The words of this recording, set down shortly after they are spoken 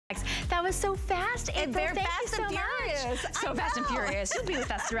That was so fast. And very fast and furious. So fast and furious. You'll be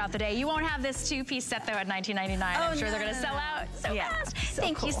with us throughout the day. You won't have this two-piece set though at $19.99. I'm sure they're going to sell out so fast. So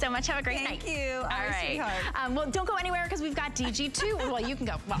Thank you so much. Have a great night. Thank you. All right. Well, don't go anywhere because we've got DG2. Well, you can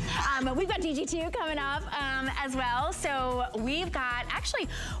go. Well, we've got DG2 coming up as well. So we've got, actually,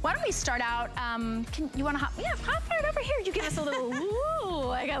 why don't we start out, you want to hop right over here. You give us a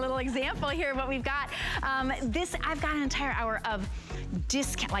little, I got a little example here of what we've got. I've got an entire hour of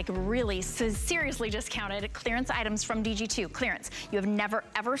discount, like really seriously discounted clearance items from DG2 Clearance. You have never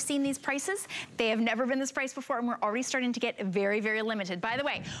ever seen these prices. They have never been this price before, and we're already starting to get very, very limited. By the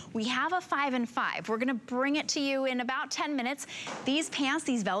way, we have a 5 and 5. We're gonna bring it to you in about 10 minutes. These pants,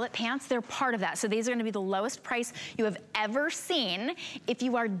 these velvet pants, they're part of that. So these are gonna be the lowest price you have ever seen. If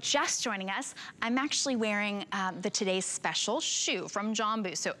you are just joining us, I'm actually wearing the Today's Special shoe from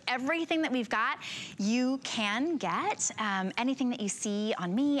Jambu. So everything that we've got, you can get. Anything that you see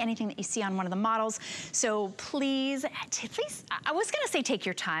on me, anything that you see on one of the models. So please, I was gonna say take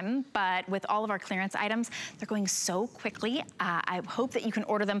your time, but with all of our clearance items, they're going so quickly. I hope that you can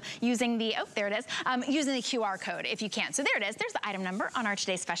order them using the, there it is, using the QR code if you can. So there it is, there's the item number on our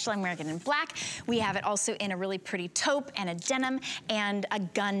Today's Special. I'm wearing it in black. We have it also in a really pretty taupe and a denim and a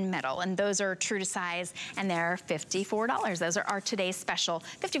gunmetal, and those are true to size, and they're $54. Those are our Today's Special,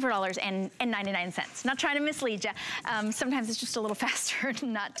 $54.99. Not trying to mislead you. Sometimes it's just a little faster,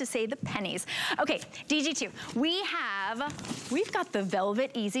 not to say the pennies. Okay, DG2, we've got the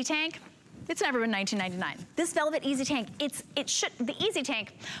Velvet Easy Tank. It's never been $19.99. This Velvet Easy Tank, the Easy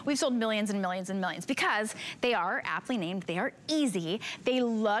Tank, we've sold millions and millions and millions because they are aptly named, they are easy, they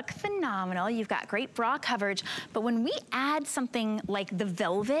look phenomenal, you've got great bra coverage, but when we add something like the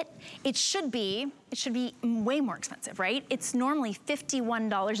Velvet, it should be way more expensive, right? It's normally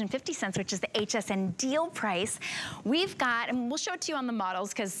 $51.50, which is the HSN deal price. We've got, and we'll show it to you on the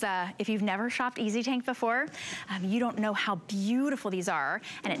models, because if you've never shopped Easy Tank before, you don't know how beautiful these are.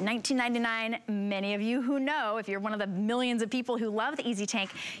 And at $19.99, many of you who know, if you're one of the millions of people who love the Easy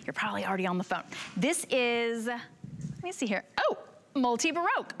Tank, you're probably already on the phone. This is, let me see here. Oh,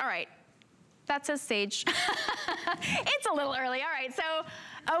 multi-baroque. All right. That says sage. It's a little early. All right, so,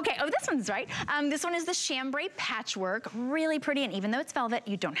 okay, this one's right. This one is the chambray patchwork, really pretty, and even though it's velvet,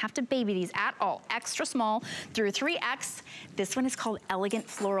 you don't have to baby these at all. Extra small through 3X. This one is called Elegant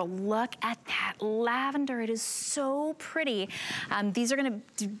Floral. Look at that lavender, it is so pretty. These are gonna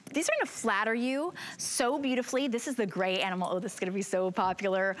flatter you so beautifully. This is the gray animal. Oh, this is gonna be so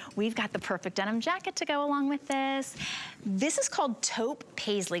popular. We've got the perfect denim jacket to go along with this. This is called Taupe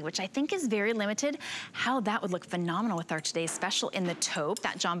Paisley, which I think is very limited. How that would look phenomenal with our Today's Special in the taupe,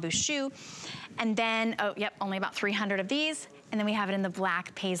 that Jambu shoe. And then, oh, yep, only about 300 of these. And then we have it in the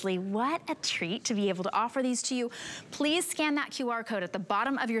black paisley. What a treat to be able to offer these to you. Please scan that QR code at the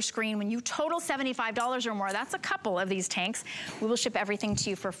bottom of your screen. When you total $75 or more, that's a couple of these tanks, we will ship everything to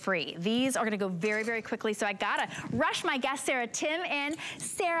you for free. These are gonna go very, very quickly, so I gotta rush my guest, Sarah Tim, in.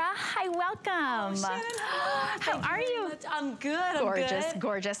 Sarah, hi, welcome. Oh, Shannon, how are you? I'm good, Gorgeous, I'm good.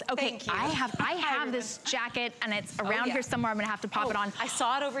 gorgeous. Okay, Thank you. I have this jacket, and it's around here somewhere. I'm gonna have to pop it on. I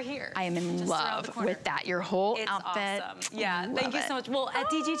saw it over here. I am in love with that. Your whole outfit. Awesome. Yeah, thank you so much. Well, at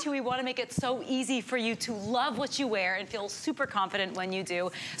DG2, we want to make it so easy for you to love what you wear and feel super confident when you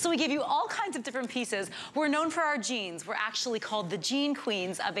do. So we give you all kinds of different pieces. We're known for our jeans. We're actually called the Jean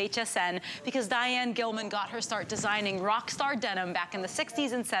Queens of HSN because Diane Gilman got her start designing rock star denim back in the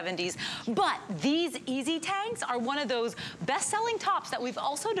 60s and 70s. But these Easy Tanks are one of those best-selling tops that we've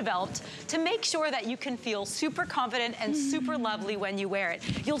also developed to make sure that you can feel super confident and super lovely when you wear it.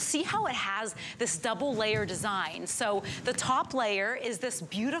 You'll see how it has this double layer design. So the top layer is this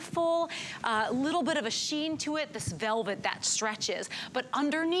beautiful little bit of a sheen to it, this velvet that stretches. But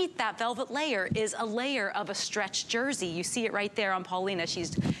underneath that velvet layer is a layer of a stretch jersey. You see it right there on Paulina.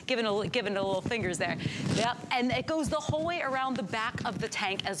 She's giving a little fingers there. Yep, and it goes the whole way around the back of the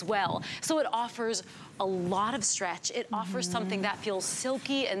tank as well. So it offers a lot of stretch. It offers something that feels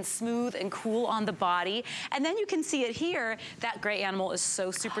silky and smooth and cool on the body. And then you can see it here. That gray animal is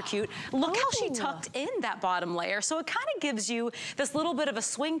so super cute. Look how she tucked in that bottom layer. So it kind of gives you this little bit of a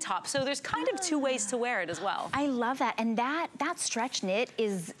swing top. So there's kind of two ways to wear it as well. I love that. And that stretch knit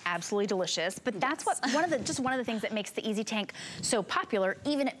is absolutely delicious. But that's what one of the things that makes the Easy Tank so popular,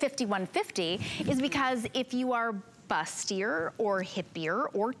 even at $51.50, is because if you are bustier or hippier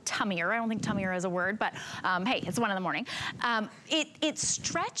or tummier. I don't think tummier is a word, but hey, it's 1 in the morning. It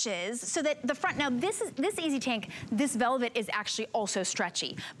stretches so that the front, now this Easy Tank, this velvet is actually also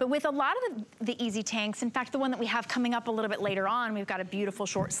stretchy. But with a lot of the Easy Tanks, in fact, the one that we have coming up a little bit later on, we've got a beautiful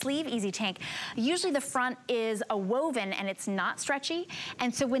short sleeve Easy Tank. Usually the front is a woven and it's not stretchy.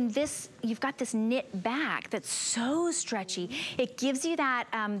 And so when you've got this knit back that's so stretchy, it gives you that,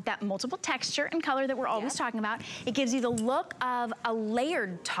 that multiple texture and color that we're always talking about. It gives you the look of a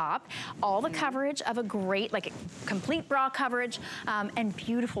layered top, all the coverage of a great, like a complete bra coverage, and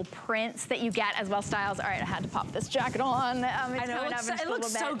beautiful prints that you get as well, styles. All right, I had to pop this jacket on. I know, it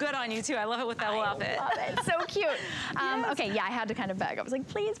looks so good on you too. I love it with that little outfit. I love it, so cute. Okay, yeah, I had to kind of beg. I was like,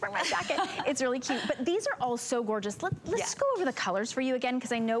 please bring my jacket. It's really cute, but these are all so gorgeous. Let's go over the colors for you again,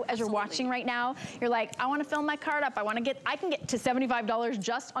 because I know as you're watching right now, you're like, I want to fill my cart up. I can get to $75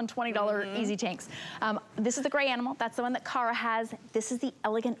 just on $20 Easy Tanks. This is the gray animal. That's the one that Cara has. This is the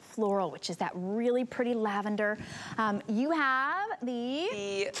elegant floral, which is that really pretty lavender. You have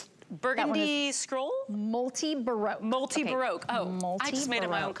the burgundy scroll? Multi-Baroque. Multi-Baroque. Okay. Oh, Multi-Baroque. I just made up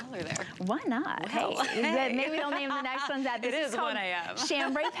my own color there. Why not? Well, hey, maybe they'll name the next one that. It is 1 a.m.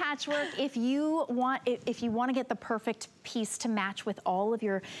 Chambray patchwork. If you want to get the perfect piece to match with all of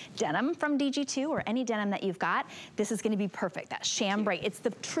your denim from DG2 or any denim that you've got, this is going to be perfect. That chambray. It's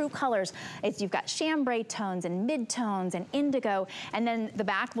the true colors. You've got chambray tones and mid-tones and indigo, and then the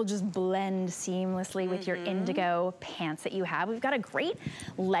back will just blend seamlessly with your indigo pants that you have. We've got a great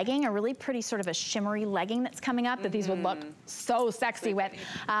legging, a really pretty sort of a shimmery legging that's coming up that these would look so sexy with.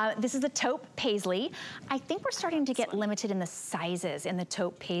 This is the taupe paisley. I think we're starting to get limited in the sizes in the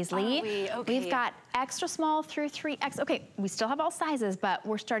taupe paisley. We've got extra small through 3X. Okay, we still have all sizes, but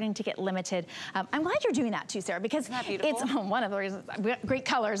we're starting to get limited. I'm glad you're doing that too, Sarah, because it's one of the reasons. We got great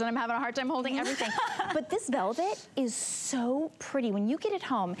colors and I'm having a hard time holding everything. But this velvet is so pretty when you get it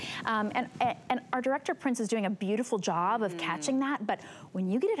home. And our director Prince is doing a beautiful job of catching that, but when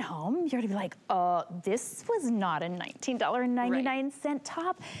you get it home, you're gonna be like, this was not a $19.99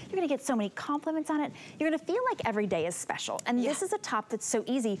 top. You're gonna get so many compliments on it. You're gonna feel like every day is special. And this is a top that's so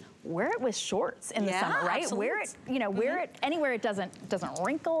easy. Wear it with shorts in the summer, right? Absolutely. Wear it, wear it anywhere it doesn't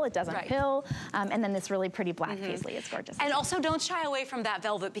wrinkle, it doesn't pill. And then this really pretty black paisley is gorgeous. And also don't shy away from that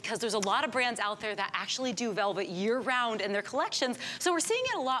velvet, because there's a lot of brands out there that actually do velvet year-round in their collections. So we're seeing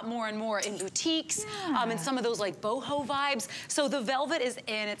it a lot more and more in boutiques, and some of those like boho vibes. So the velvet is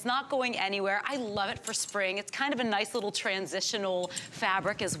in, it's not going anywhere. I love it for spring. It's kind of a nice little transitional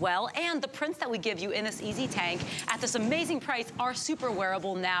fabric as well. And the prints that we give you in this Easy Tank at this amazing price are super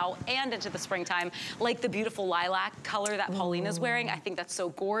wearable now and into the springtime, like the beautiful lilac color that Paulina's wearing. I think that's so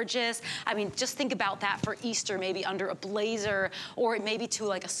gorgeous. I mean, just think about that for Easter, maybe under a blazer, or maybe to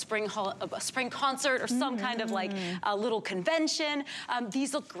like a spring concert or some kind of like a little convention.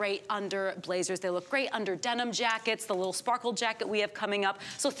 These look great under blazers. They look great under denim jackets, the little sparkle jacket we have coming up.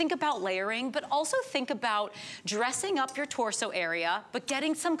 So think about layering, but also think about dressing up your torso area, but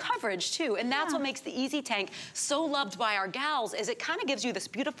getting some coverage too. And that's what makes the Easy Tank so loved by our gals, is it kind of gives you this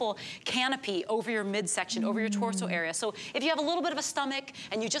beautiful canopy over your midsection, over your torso area. So if you have a little bit of a stomach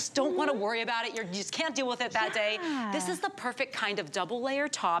and you just don't want to worry about it, you just can't deal with it that day, this is the perfect kind of double layer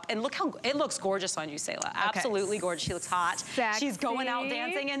top. And look how it looks gorgeous on you, Selah. Absolutely gorgeous. She looks hot. Sexy. She's going out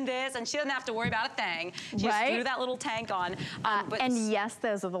dancing in this, and she doesn't have to worry about a thing. She just threw that little tank on. And yes,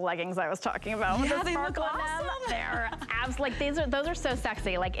 those are the leggings I was talking about. Yeah, they look awesome. They're like those are so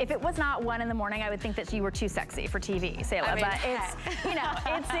sexy. Like if it was not 1 in the morning, I would think that you were too sexy for TV, Selah. I mean, but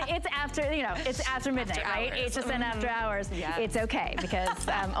it's after it's after midnight, right? HSN after hours. It's okay, because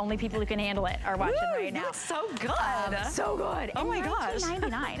only people who can handle it are watching right now. So good. So good. Oh my gosh.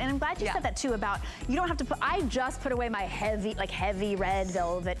 $19.99. And I'm glad you said that too about you don't have to put. I just put away my heavy red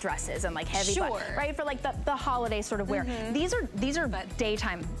velvet dresses and like heavy, right, for like the holiday sort of wear. These are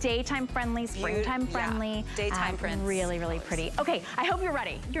daytime friendly, springtime friendly. Daytime prints. Really, really pretty. Okay, I hope you're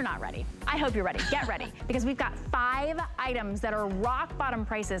ready. You're not ready. I hope you're ready. Get ready, because we've got 5 items that are rock bottom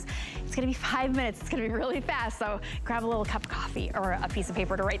prices. It's gonna be 5 minutes. It's gonna be really fast. So grab a little cup of coffee or a piece of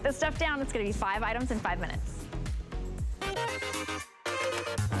paper to write this stuff down. It's gonna be 5 items in 5 minutes.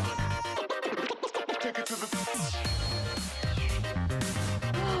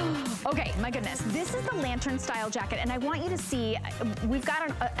 Okay, my goodness. This is the lantern style jacket, and I want you to see, we've got,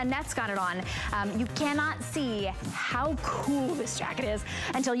 Annette's got it on. You cannot see how cool this jacket is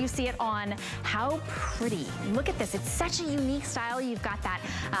until you see it on. How pretty. Look at this. It's such a unique style. You've got that,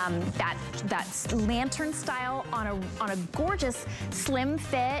 that lantern style on a gorgeous slim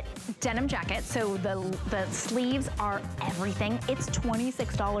fit denim jacket. So the sleeves are everything. It's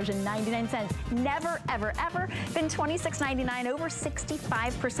 $26.99. Never, ever, ever been $26.99, over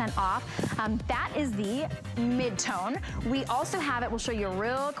 65% off. That is the mid-tone. We also have it, we'll show you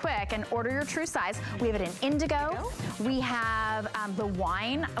real quick and order your true size. We have it in indigo. We have the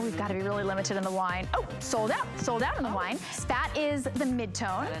wine. We've got to be really limited in the wine. Oh, sold out in the wine. That is the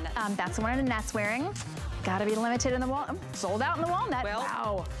mid-tone. That's the one Annette's wearing. Gotta be limited in the walnut. Sold out in the walnut. Well,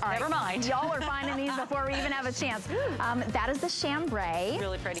 wow. All right. Never mind. Y'all are finding these before we even have a chance. That is the chambray.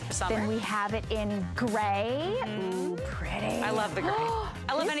 Really pretty for summer. Then we have it in gray. Ooh, pretty. I love the gray.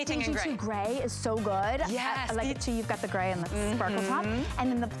 I love anything in gray. DG2 gray is so good. Yes. I like it too. You've got the gray and the sparkle top.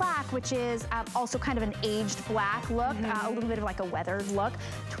 And then the black, which is also kind of an aged black look, a little bit of like a weathered look.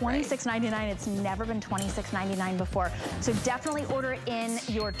 $26.99. It's never been $26.99 before. So definitely order it in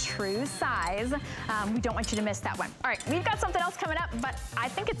your true size. We don't want you to miss that one. All right, we've got something else coming up, but I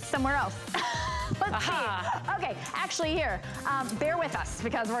think it's somewhere else. Let's see. Okay, actually here, bear with us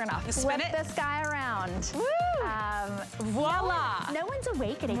because we're gonna flip this guy around. Woo! Voila! No one's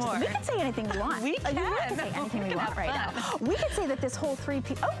awake at HSN. We can say anything we want. We can. We can say anything we want right now. We could say that this whole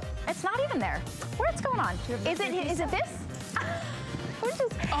three-piece, oh, it's not even there. What's going on? Is it this?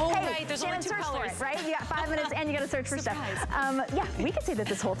 Oh, hey, right, there's only two colors. Right? You got 5 minutes and you gotta search for stuff. Yeah, we could say that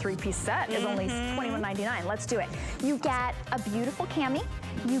this whole three-piece set is only $21.99. Let's do it. You get a beautiful cami,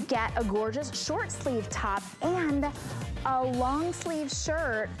 you get a gorgeous short sleeve top, and a long sleeve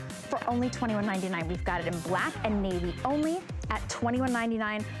shirt for only $21.99. We've got it in black and navy only at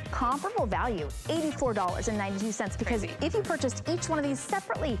 $21.99. Comparable value, $84.92, because if you purchased each one of these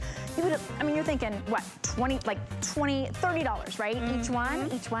separately, you would, I mean, you're thinking, what, $30, right? Each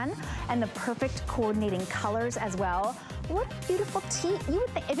one, and the perfect coordinating colors as well. What a beautiful tee. You would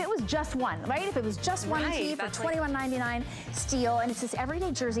think, if it was just one, right? If it was just one tee for $21.99, steel, and it's this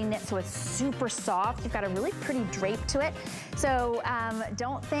everyday jersey knit, so it's super soft. You've got a really pretty drape to it. So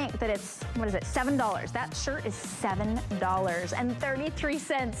don't think that it's, what is it, $7. That shirt is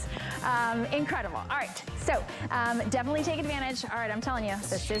 $7.33. Incredible. All right, so definitely take advantage. All right, I'm telling you,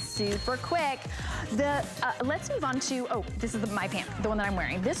 this is super quick. Let's move on to, oh, this is my pant, the one that I'm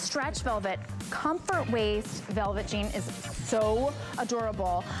wearing. This stretch velvet, comfort waist velvet jean is so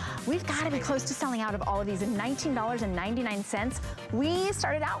adorable. We've got to be close to selling out of all of these in $19.99. We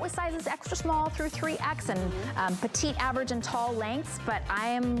started out with sizes extra small through 3X and petite, average, and tall lengths, but I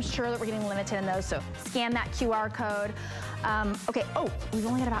am sure that we're getting limited in those, so scan that QR code. Okay, oh, we've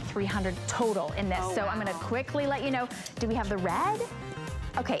only got about 300 total in this, so I'm gonna quickly let you know. Do we have the red?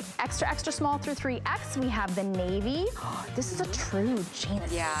 Okay, extra, extra small through 3X. We have the navy. This is a true jean.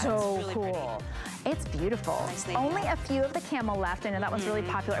 It's so really cool. Pretty. It's beautiful. Nice. Only a few of the camel left. I know that one's really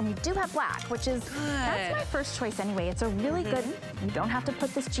popular. And we do have black, which is, that's my first choice anyway. It's a really good, you don't have to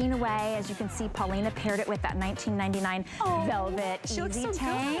put this jean away. As you can see, Paulina paired it with that $19.99 velvet easy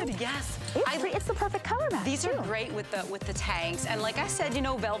tank. Good. Yes. It's the perfect color match. These are great with the tanks. And like I said, you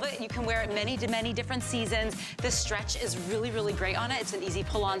know, velvet, you can wear it many different seasons. The stretch is really, really great on it. It's an easy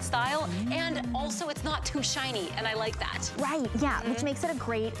pull-on style. And also it's not too shiny, and I like that. Right, yeah, which makes it a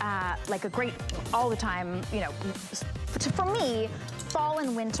great, like a great all the time, you know, for me, fall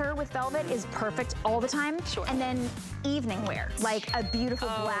and winter with velvet is perfect all the time. Sure. And then evening wear, like a beautiful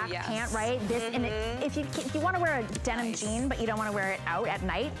black pant, right? This, and if you want to wear a denim jean, but you don't want to wear it out at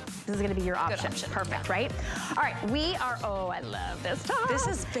night, this is going to be your option. Perfect, right? All right, we are, oh, I love this top. This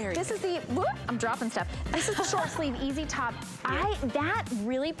is very This is the, whoop, I'm dropping stuff. This is the short sleeve easy top. That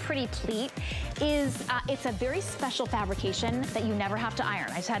really pretty pleat is, it's a very special fabrication that you never have to iron.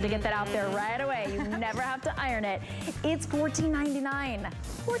 I just had to get that out there right away. You never have to iron it. It's $14.99. $14.99.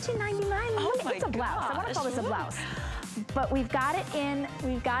 Oh my It's a blouse. I want to call this a blouse. But we've got it in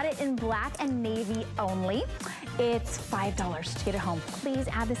black and navy only. It's $5 to get it home. Please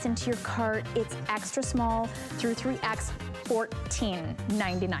add this into your cart. It's extra small through 3X,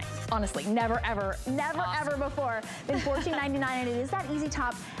 $14.99. Honestly, never ever before been $14.99, and it is that easy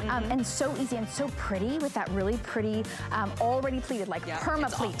top, and so easy and so pretty with that really pretty, already pleated, like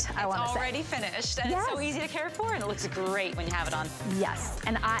perma pleat. I want to say. It's already finished, and it's so easy to care for, and it looks great when you have it on. Yes,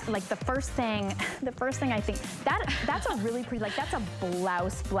 and I like the first thing I think that's a really pretty, like that's a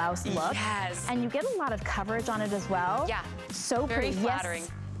blouse look. Yes, and you get a lot of coverage on it as well. Yeah, so pretty. Very flattering.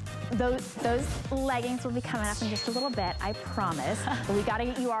 those leggings will be coming up in just a little bit, I promise. But we gotta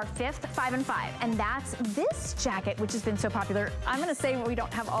get you our 5th 5 and 5, and that's this jacket, which has been so popular. I'm gonna say we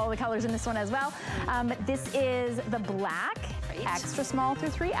don't have all the colors in this one as well. This is the black, extra small through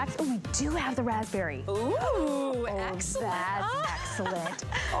 3X. Oh, we do have the raspberry. Ooh, excellent. That's excellent.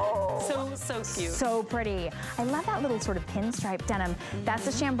 Oh, so cute. So pretty. I love that little sort of pinstripe denim. That's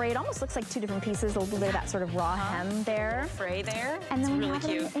a chambray. It almost looks like 2 different pieces, a little bit of that sort of raw hem there. Fray there. And then it's we really have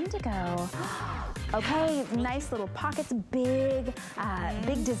cute. it in indigo. Okay, nice little pockets, big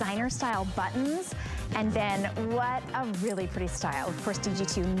designer style buttons. And then what a really pretty style. Of course,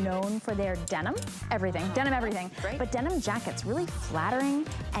 DG2 known for their denim everything. Right. But denim jackets, really flattering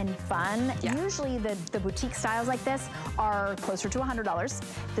and fun. Yeah. Usually the boutique styles like this are closer to $100.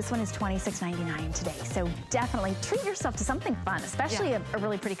 This one is $26.99 today. So definitely treat yourself to something fun, especially a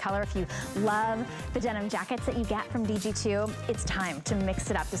really pretty color. If you love the denim jackets that you get from DG2, it's time to mix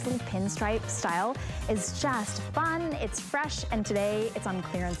it up. This little pinstripe style is just fun, it's fresh, and today it's on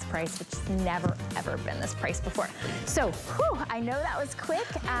clearance price, which has never, ever been this price before. So, I know that was quick.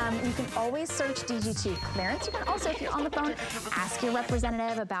 You can always search DG2 Clearance. You can also, if you're on the phone, ask your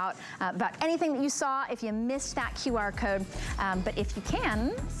representative about anything that you saw, if you missed that QR code. But if you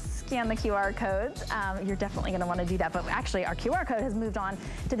can, scan the QR codes. You're definitely gonna wanna do that, but actually our QR code has moved on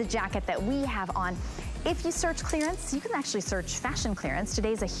to the jacket that we have on. If you search clearance, you can actually search fashion clearance.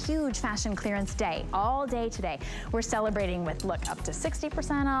 Today's a huge fashion clearance day, all day today. We're celebrating with, look, up to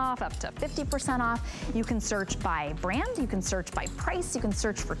 60% off, up to 50% off. You can search by brand, you can search by price, you can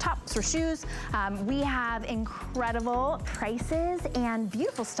search for tops or shoes. We have incredible prices and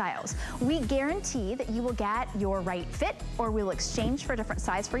beautiful styles. We guarantee that you will get your right fit, or we'll exchange for a different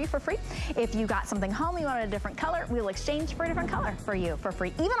size for you for free. If you got something home, you wanted a different color, we'll exchange for a different color for you for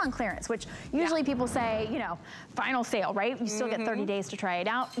free, even on clearance, which usually people say, you know, final sale, right? You still get 30 days to try it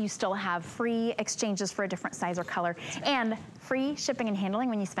out. You still have free exchanges for a different size or color, and free shipping and handling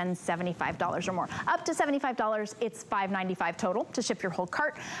when you spend $75 or more. Up to $75, it's $5.95 total to ship your whole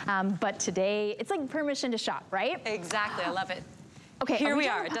cart. But today, it's like permission to shop, right? Exactly, I love it. Okay, here we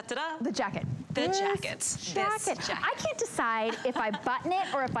are. Da-da-da. The jacket. This jacket. I can't decide if I button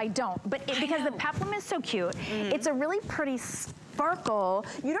it or if I don't, but because the peplum is so cute, it's a really pretty sparkle.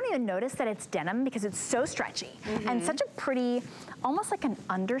 You don't even notice that it's denim because it's so stretchy and such a pretty, almost like an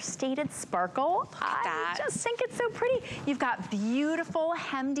understated sparkle. I just think it's so pretty. You've got beautiful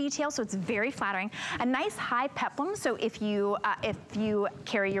hem detail, so it's very flattering. A nice high peplum, so if you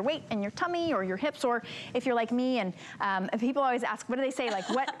carry your weight in your tummy or your hips, or if you're like me, and people always ask, what do they say, like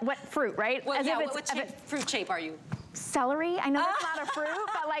what fruit, right? Well, what fruit shape are you? Celery. I know that's not a fruit,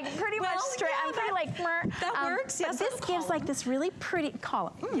 but like pretty much straight. I'm pretty like that works. Yes, this gives like this really pretty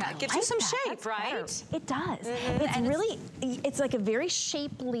column. Yeah, it gives you some shape, right? It does. It's really, it's like a very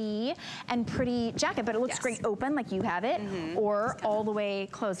shapely and pretty jacket, but it looks great open like you have it, or all the way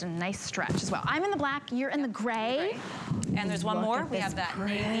closed and a nice stretch as well. I'm in the black, you're in the gray. And there's one more. We have that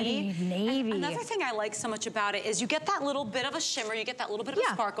navy. Navy. Another thing I like so much about it is you get that little bit of a shimmer, you get that little bit of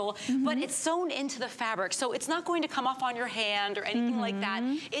a sparkle, but it's sewn into the fabric, so it's not going to come off on your hand or anything like that.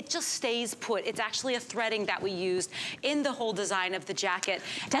 It just stays put. It's actually a threading that we used in the whole design of the jacket.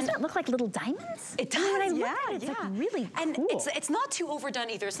 Doesn't it look like little diamonds? It does. When I look at it, it's like really cool. And it's not too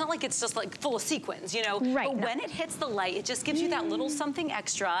overdone either. It's not like it's just like full of sequins, you know. Right. But when it hits the light, it just gives you that little something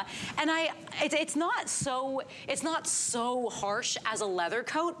extra. And it's not so harsh as a leather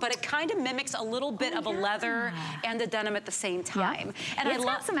coat, but it kind of mimics a little bit of a leather and a denim at the same time. And it's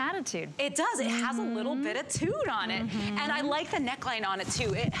got some attitude. It does. It has a little bit of toot on it. And I like the neckline on it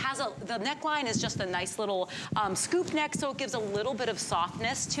too. It has the neckline is just a nice little scoop neck, so it gives a little bit of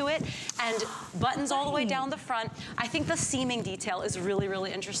softness to it, and buttons all the way down the front. I think the seaming detail is really,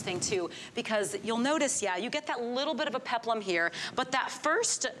 really interesting too, because you'll notice, you get that little bit of a peplum here, but that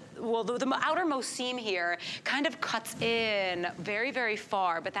first, well, the outermost seam here kind of cuts in very, very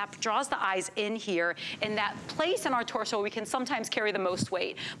far, but that draws the eyes in here in that place in our torso where we can sometimes carry the most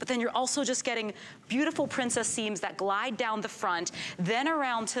weight. But then you're also just getting beautiful princess seams that glide down the front, then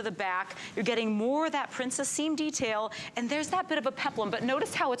around to the back. You're getting more of that princess seam detail, and there's that bit of a peplum, but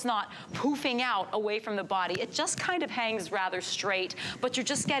notice how it's not poofing out away from the body. It just kind of hangs rather straight, but you're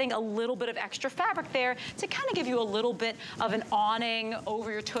just getting a little bit of extra fabric there to kind of give you a little bit of an awning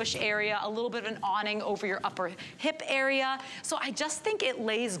over your tush area, a little bit of an awning over your upper hip area. So I just think it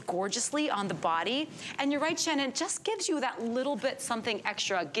lays gorgeously on the body. And you're right, Shannon, it just gives you that little bit something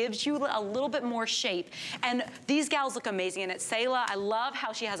extra, gives you a little bit more shape. And these gals look amazing in it. Selah, I love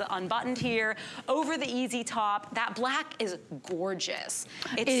how she has it unbuttoned here, over the easy top. That black is gorgeous.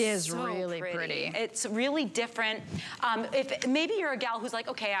 It is so really pretty. It's really different. If maybe you're a gal who's like,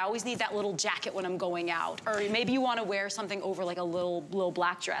 okay, I always need that little jacket when I'm going out, or maybe you want to wear something over like a little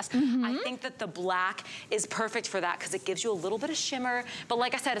black dress. I think that the black is perfect for that because it gives you a little bit of shimmer, but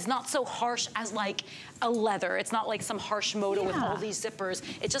like I said, it's not so harsh as like a leather. It's not like some harsh moto with all these zippers.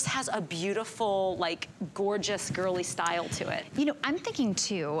 It just has a beautiful, like, gorgeous, girly style to it. You know, I'm thinking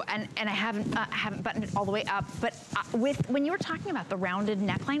too, and I haven't buttoned it all the way up, but when you were talking about the rounded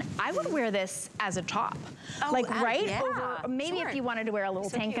neckline, I would wear this as a top. Like, right? Yeah, over, maybe if you wanted to wear a little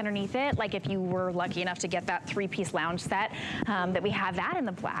tank underneath it, like if you were lucky enough to get that 3-piece lounge set, that we have that in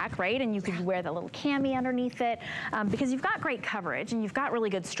the black, right? And you could wear the little cami underneath it, because you've got great coverage and you've got really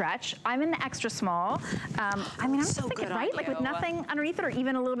good stretch. I'm in the extra small. I mean, I'm just thinking, right? Like with nothing underneath it, or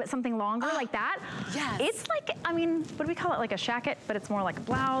even a little bit something longer like that. Yes. It's like, I mean, what do we call it? Like a shacket, but it's more like a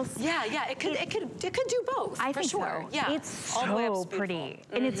blouse. Yeah, yeah. It could do both. I think so. Yeah. It's so pretty,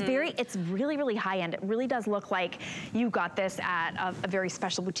 and it's really, really high end. It really does look like you got this at a very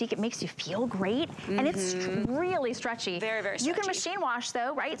special boutique. It makes you feel great, and it's really stretchy. Very, very stretchy. You can machine wash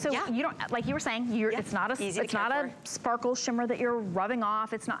though, right? So you don't, like you were saying, it's not a sparkle shimmer that you're rubbing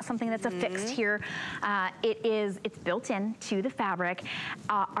off. It's not something that's affixed here. It's built in to the fabric.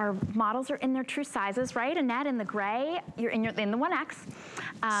 Our models are in their true sizes, right? Annette in the gray, you're in the 1X.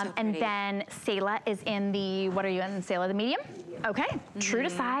 And then Selah is in the, what are you in, Selah, the medium? Okay, true to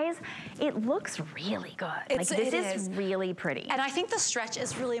size. It looks really good. Like this is really pretty. And I think the stretch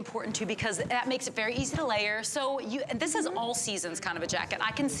is really important too, because that makes it very easy to layer. So this is all seasons kind of a jacket.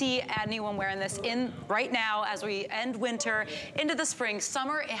 I can see anyone wearing this in right now as we end winter into the spring.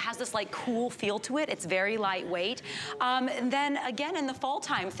 Summer, it has this like cool feel to it. It's very lightweight. And then again in the fall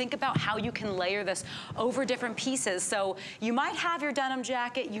time, think about how you can layer this over different pieces. So you might have your denim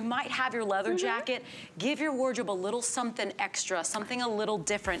jacket, you might have your leather jacket. Give your wardrobe a little something extra, something a little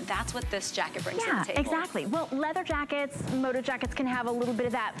different. That's what this jacket brings to the table. Exactly. Well, leather jackets, moto jackets can have a little bit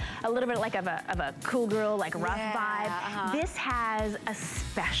of that, a little bit like of a cool girl, like rough vibe. This has a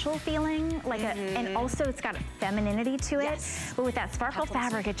special feeling, like and also it's got a femininity to it. But with that sparkle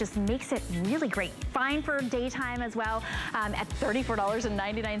fabric, it just makes it really great. Fine for daytime as well. At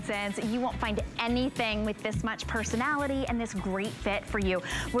 $34.99, you won't find anything with this much personality and this great fit for you.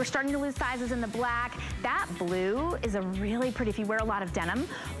 We're starting to lose sizes in the black. That blue is a really pretty, if you wear a lot of denim,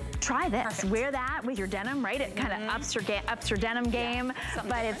 try this. Perfect. Wear that with your denim, right? It kind of ups your denim game,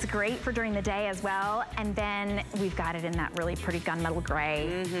 but it's great for during the day as well. And then we've got it in that really pretty gunmetal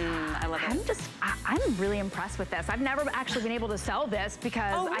gray. I love it. I'm really impressed with this. I've never actually been able to sell this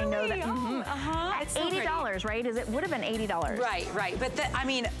because I know that it's $80, right? It would have been $80. Right. But I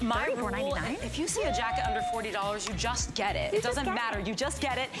mean, my rule, if you see a jacket under $40, you just get it. It doesn't matter. You just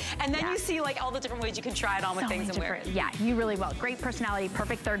get it, and then you see like all the different ways you can try it on with things and wear it. Yeah, you really will. Great personality,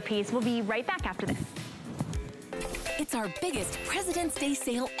 perfect third piece. We'll be right back after this. It's our biggest President's Day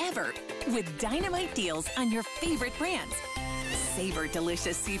sale ever, with dynamite deals on your favorite brands. Savor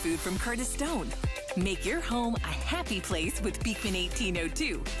delicious seafood from Curtis Stone. Make your home a happy place with Beekman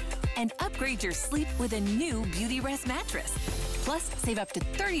 1802. And upgrade your sleep with a new Beauty Rest mattress. Plus, save up to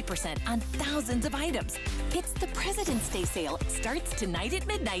 30% on thousands of items. It's the President's Day sale. Starts tonight at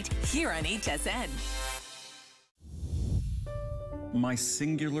midnight here on HSN. My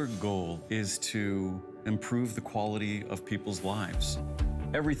singular goal is to improve the quality of people's lives.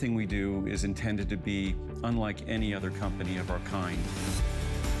 Everything we do is intended to be unlike any other company of our kind.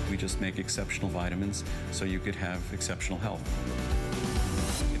 We just make exceptional vitamins so you could have exceptional health.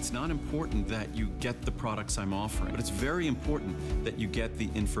 It's not important that you get the products I'm offering, but it's very important that you get the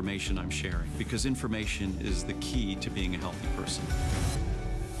information I'm sharing, because information is the key to being a healthy person.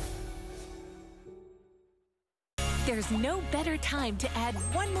 There's no better time to add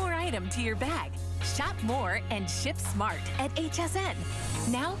one more item to your bag. Shop more and ship smart at HSN.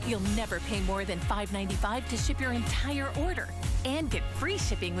 Now you'll never pay more than $5.95 to ship your entire order, and get free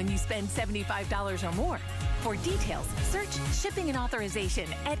shipping when you spend $75 or more. For details, search shipping and authorization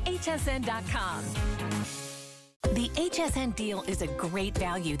at hsn.com. The HSN deal is a great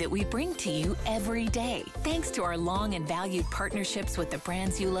value that we bring to you every day. Thanks to our long and valued partnerships with the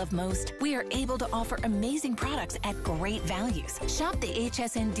brands you love most, we are able to offer amazing products at great values. Shop the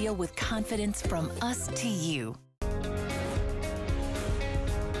HSN deal with confidence from us to you.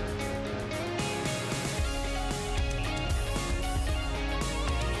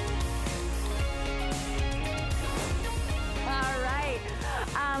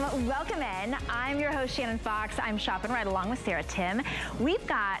 welcome in. I'm your host, Shannon Fox. I'm shopping right along with Sarah Tim. We've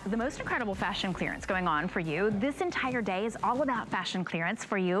got the most incredible fashion clearance going on for you. This entire day is all about fashion clearance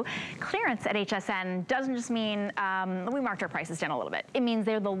for you. Clearance at HSN doesn't just mean we marked our prices down a little bit. It means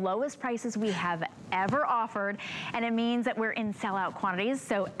they're the lowest prices we have ever offered, and it means that we're in sellout quantities.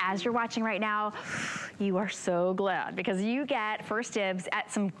 So as you're watching right now, you are so glad because you get first dibs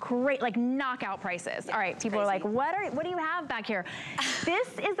at some great, like, knockout prices. All right, people are like, what do you have back here? This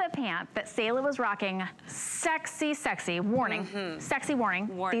is the pant that Selah was rocking. Sexy, sexy, warning. Sexy warning.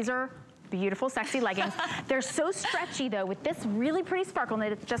 These are beautiful, sexy leggings. They're so stretchy though, with this really pretty sparkle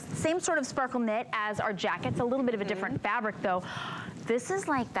knit. It's just the same sort of sparkle knit as our jackets, a little bit of a different fabric though. This is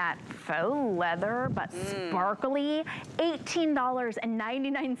like that faux leather, but sparkly.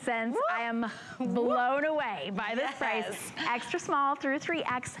 $18.99. I am blown away by this price. Extra small through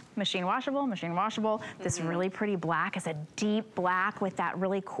 3X, machine washable, machine washable. This really pretty black is a deep black with that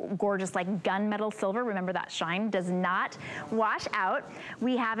really cool, gorgeous like gunmetal silver. Remember that shine does not wash out.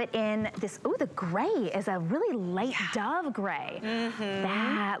 We have it in this, ooh, the gray is a really light dove gray.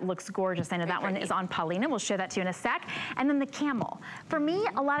 That looks gorgeous. I know that one is on Paulina. We'll show that to you in a sec. And then the camel. For me,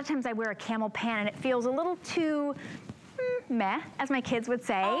 a lot of times I wear a camel pant and it feels a little too meh, as my kids would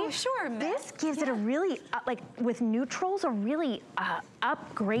say. Oh, sure, meh. This gives it a really, like with neutrals, a really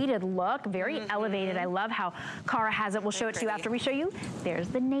upgraded look, very elevated. I love how Cara has it. We'll show it to you after we show you. There's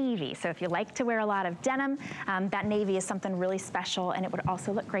the navy. So if you like to wear a lot of denim, that navy is something really special, and it would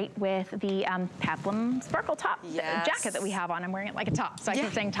also look great with the peplum sparkle top jacket that we have on. I'm wearing it like a top, so I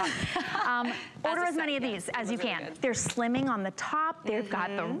keep saying top. Order as many of these as you can. Really, they're slimming on the top. They've got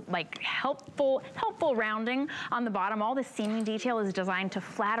the like helpful rounding on the bottom. All the seaming detail is designed to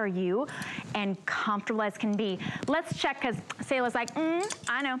flatter you and comfortable as can be. Let's check, because Selah's like,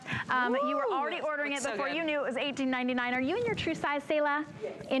 I know. You were already ordering it before you knew it was $18.99. Are you in your true size, Selah?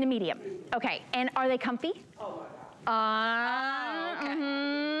 Yes. In a medium. Okay, and are they comfy? Oh my God.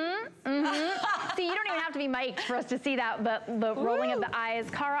 See, you don't even have to be mic'd for us to see that, the rolling of the eyes.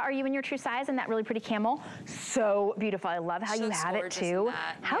 Cara, are you in your true size in that really pretty camel? So beautiful. I love how you have it too.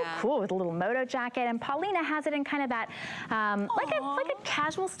 How cool, with a little moto jacket. And Paulina has it in kind of that, like a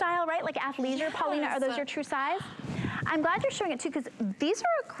casual style, right? Like athleisure. Paulina, are those your true size? I'm glad you're showing it too, because these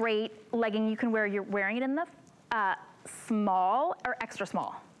are a great legging you can wear. You're wearing it in the small or extra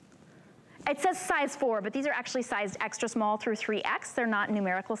small. It says size 4, but these are actually sized extra small through 3X. They're not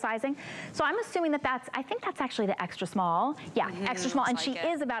numerical sizing. So I'm assuming that I think that's actually the extra small. Yeah, extra small. And she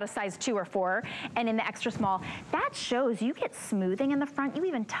is about a size 2 or 4. And in the extra small, that shows you get smoothing in the front. You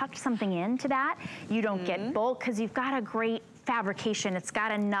even tucked something into that. You don't get bulk because you've got a great fabrication. It's got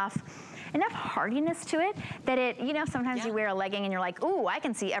enough hardiness to it that it, you know, sometimes you wear a legging and you're like, ooh, I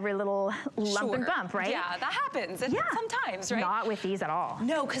can see every little lump and bump, right? Yeah, that happens sometimes, right? Not with these at all.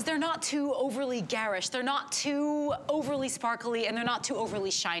 No, because they're not too overly garish. They're not too overly sparkly, and they're not too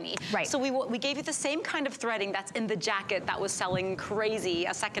overly shiny. Right. So we gave you the same kind of threading that's in the jacket that was selling crazy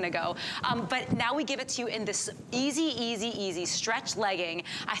a second ago. But now we give it to you in this easy stretch legging.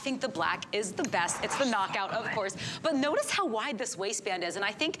 I think the black is the best. It's the knockout, of course. But notice how wide this waistband is, and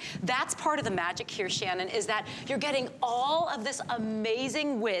I think that's part of the magic here, Shannon, is that you're getting all of this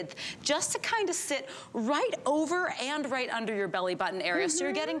amazing width just to kind of sit right over and right under your belly button area. So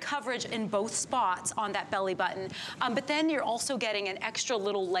you're getting coverage in both spots on that belly button. But then you're also getting an extra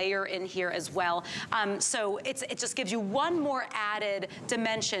little layer in here as well. So it just gives you one more added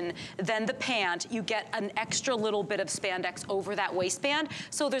dimension than the pant. You get an extra little bit of spandex over that waistband.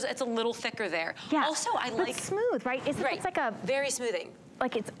 So it's a little thicker there. Yeah. Also, I like smooth, right? It's like a very smoothing.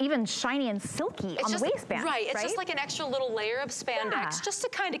 Like it's even shiny and silky on the waistband. Right, it's just like an extra little layer of spandex just to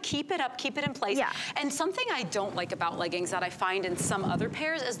kind of keep it up, keep it in place. Yeah. And something I don't like about leggings that I find in some other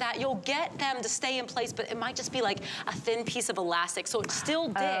pairs is that you'll get them to stay in place, but it might just be like a thin piece of elastic, so it still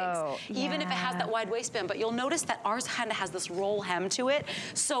digs, even if it has that wide waistband. But you'll notice that ours kind of has this roll hem to it,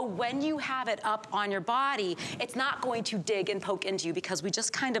 so when you have it up on your body, it's not going to dig and poke into you because we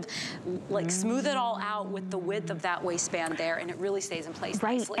just kind of like smooth it all out with the width of that waistband there, and it really stays in place.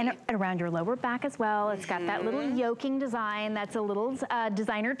 Right, and around your lower back as well. It's got that little yoking design. That's a little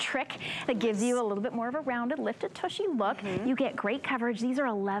designer trick that gives you a little bit more of a rounded, lifted, tushy look. You get great coverage. These are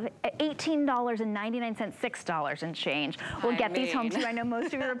 $18.99, $6 and change. We'll get these home too. I know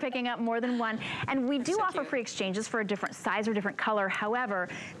most of you are picking up more than one. And we do offer free exchanges for a different size or different color. However,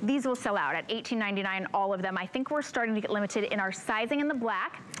 these will sell out at $18.99, all of them. I think we're starting to get limited in our sizing in the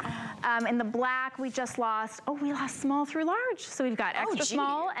black. In the black, we just lost, we lost small through large. So we've got extra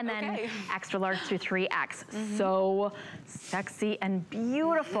small and then extra large through 3X. So sexy and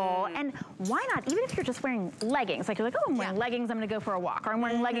beautiful. And why not, even if you're just wearing leggings, like you're like, I'm wearing leggings, I'm gonna go for a walk, or I'm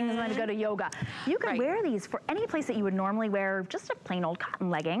wearing leggings, I'm gonna go to yoga. You can wear these for any place that you would normally wear just a plain old cotton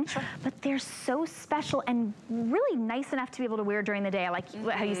legging, but they're so special and really nice enough to be able to wear during the day. I like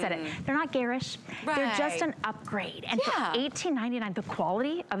how you said it. They're not garish. They're just an upgrade. And for $18.99, the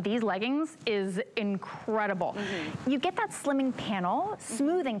quality of these leggings is incredible. You get that slimming panel,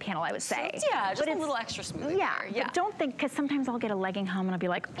 smoothing panel, I would say. Yeah, just a little extra smoothing. But don't think, because sometimes I'll get a legging home and I'll be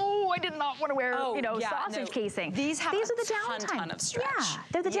like, I did not want to wear, sausage casing. These are the downtime of stretch. Yeah,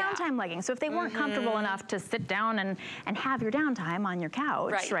 they're the downtime leggings. So if they weren't comfortable enough to sit down and have your downtime on your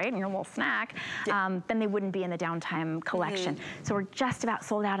couch, right, and your little snack, then they wouldn't be in the downtime collection. So we're just about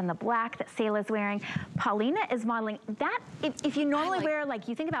sold out in the black that Sayla's wearing. Paulina is modeling that. If you normally wear, like,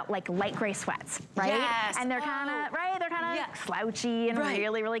 you think about like light gray sweats, right? Yes. And they're kind of, they're kind of slouchy and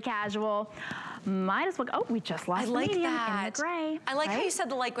really, really casual. Might as well, we just lost medium in the gray. I like how you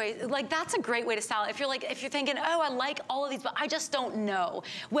said the light gray. Like, that's a great way to style it. If you're thinking, I like all of these, but I just don't know.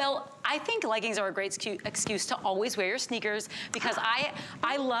 Well, I think leggings are a great excuse to always wear your sneakers, because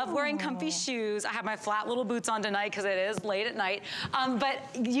I love wearing comfy shoes. I have my flat little boots on tonight because it is late at night. But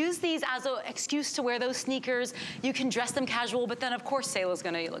use these as an excuse to wear those sneakers. You can dress them casual, but then of course Sayla's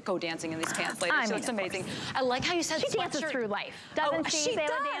gonna go dancing in these pants later. She looks amazing. I like how you said she dances through life, doesn't she? Sayla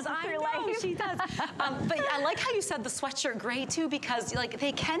dances through life. She does. But I like how you said the sweatshirt gray too, because like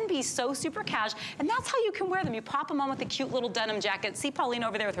they can be so super cash, and that's how you can wear them. You pop them on with a cute little denim jacket. See Paulina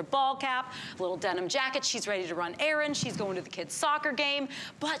over there with her ball cap, little denim jacket. She's ready to run errands. She's going to the kids' soccer game,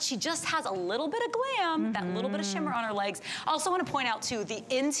 but she just has a little bit of glam, that little bit of shimmer on her legs. I also want to point out too, the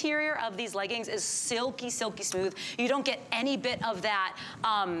interior of these leggings is silky, silky smooth. You don't get any bit of that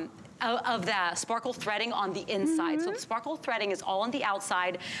sparkle threading on the inside. So the sparkle threading is all on the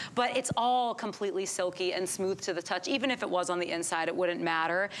outside, but it's all completely silky and smooth to the touch. Even if it was on the inside, it wouldn't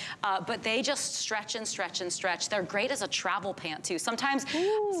matter. But they just stretch and stretch and stretch. They're great as a travel pant too. Sometimes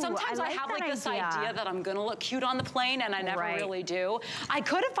I have like this idea that I'm gonna look cute on the plane, and I never really do. I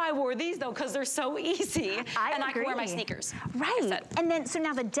could if I wore these though, because they're so easy. And I can wear my sneakers. Right. And then, so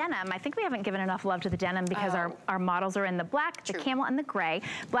now the denim, I think we haven't given enough love to the denim because our models are in the black, the camel, and the gray.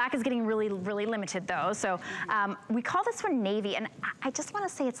 Black is getting really, really limited though. So we call this one navy, and I just want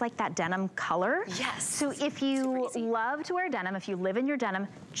to say it's like that denim color. Yes. So if you love to wear denim, if you live in your denim,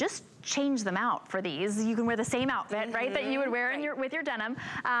 just change them out for these. You can wear the same outfit, right, that you would wear in with your denim.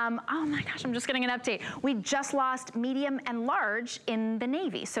 Oh my gosh, I'm just getting an update. We just lost medium and large in the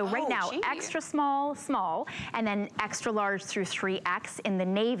navy. So right now, extra small, small, and then extra large through 3X in the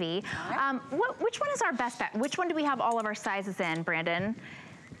navy. Which one is our best bet? Which one do we have all of our sizes in, Brandon?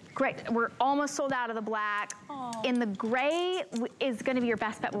 Great, we're almost sold out of the black. In the gray is gonna be your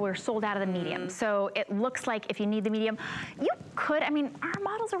best bet, but we're sold out of the medium. So it looks like if you need the medium, you could, I mean, our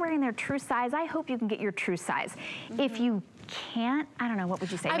models are wearing their true size. I hope you can get your true size. If you can't, I don't know, what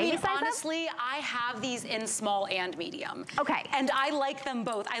would you say? I mean, honestly, I have these in small and medium. Okay. And I like them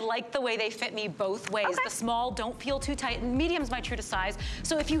both. I like the way they fit me both ways. The small don't feel too tight, and medium's my true to size.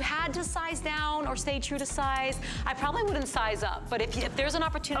 So if you had to size down or stay true to size, I probably wouldn't size up. But if there's an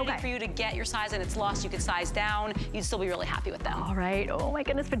opportunity for you to get your size and it's lost, you could size down. You'd still be really happy with them. All right. Oh my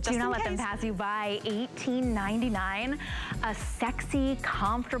goodness, but do not let them pass you by. $18.99, a sexy,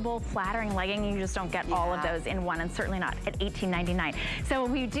 comfortable, flattering legging. You just don't get all of those in one, and certainly not at $18.99. So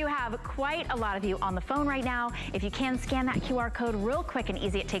we do have quite a lot of you on the phone right now. If you can scan that QR code real quick and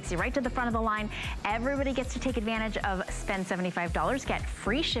easy, it takes you right to the front of the line. Everybody gets to take advantage of spend $75, get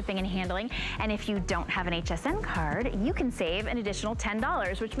free shipping and handling. And if you don't have an HSN card, you can save an additional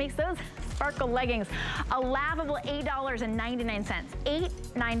 $10, which makes those sparkle leggings a laughable $8.99.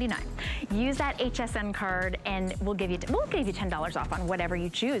 $8.99. Use that HSN card and we'll give you $10 off on whatever you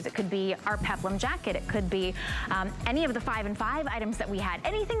choose. It could be our peplum jacket. It could be any of the 5 and 5 items that we had.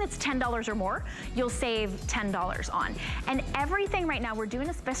 Anything that's $10 or more, you'll save $10 on. And everything right now, we're doing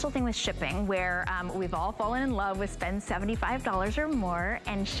a special thing with shipping where we've all fallen in love with spend $75 or more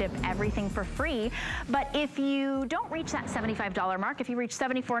and ship everything for free. But if you don't reach that $75 mark, if you reach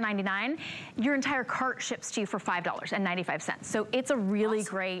 $74.99, your entire cart ships to you for $5.95. So it's a really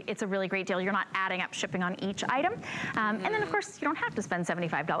great deal. You're not adding up shipping on each item. And then of course, you don't have to spend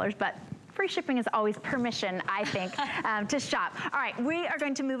 $75, but free shipping is always permission, I think, to shop. All right, we are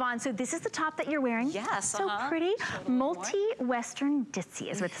going to move on. So this is the top that you're wearing. Yes, so pretty. Multi-Western ditzy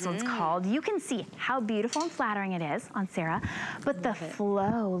is what this one's called. You can see how beautiful and flattering it is on Sarah, but the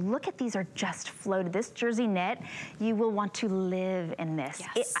flow, look at these are just floated. This jersey knit, you will want to live in this.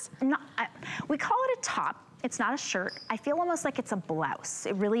 Yes. We call it a top. It's not a shirt. I feel almost like it's a blouse.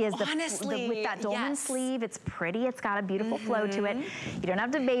 It really is. Honestly, with that dolman sleeve, it's pretty. It's got a beautiful flow to it. You don't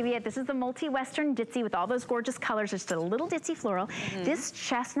have to baby it. This is the multi-Western ditzy with all those gorgeous colors. Just a little ditzy floral. This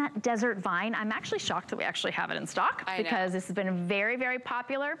chestnut desert vine, I'm actually shocked that we actually have it in stock because this has been very, very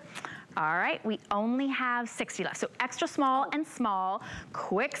popular. All right, we only have 60 left. So extra small and small,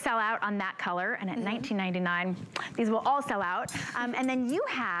 quick sellout on that color. And at $19.99, these will all sell out. And then you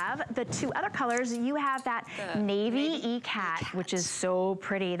have the two other colors. You have that navy e-cat, which is so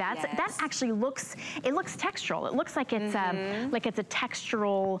pretty. That actually looks, it looks textural. It looks like it's a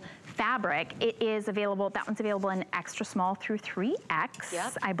textural fabric. It is available, that one's available in extra small through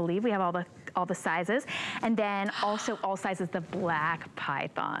 3X. I believe we have all the sizes. And then also all sizes, the black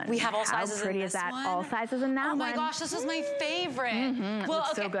python. We have all sizes How pretty in is this that? one? All sizes in that one. Oh my gosh, this is my favorite. Well,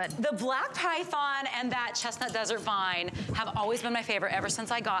 okay. So good. The black python and that chestnut desert vine have always been my favorite ever since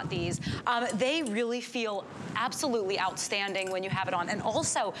I got these. They really feel absolutely outstanding when you have it on. And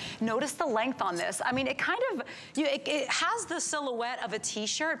also, notice the length on this. I mean, it kind of, it has the silhouette of a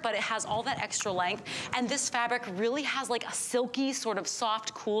t-shirt, but it has all that extra length. And this fabric really has like a silky sort of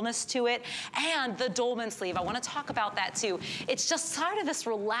soft coolness to it. And the dolman sleeve, I want to talk about that too. It's just sort of this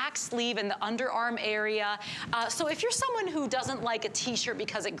relaxed sleeve in the underarm area. So if you're someone who doesn't like a t-shirt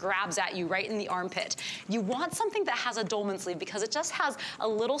because it grabs at you right in the armpit, you want something that has a dolman sleeve because it just has a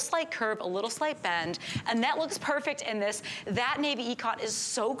little slight curve, a little slight bend. And that looks perfect in this. That navy e-cot is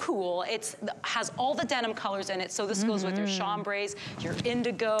so cool. It has all the denim colors in it. So this goes with your chambrays, your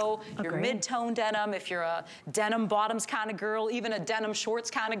indigo, your mid-tone denim. If you're a denim bottoms kind of girl, even a denim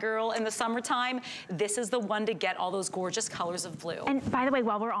shorts kind of girl in the summertime, this is the one to get all those gorgeous colors of blue. And by the way,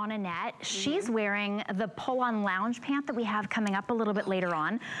 while we're on Annette, she's wearing the pull-on lounge pant that we have coming up a little bit later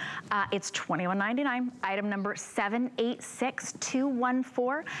on. It's $21.99, item number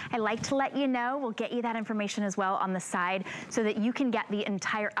 786214. I like to let you know, we'll get you that information as well on the side so that you can get the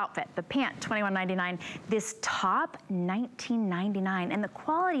entire outfit. The pant, $21.99. This top, $19.99. And the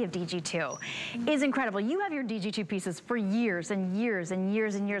quality of DG2 is incredible. You have your DG2 pieces for years and years and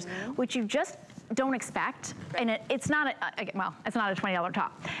years and years, which you just don't expect, and it's not a $20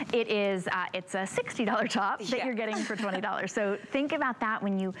 top. It is, it's a $60 top that you're getting for $20. So think about that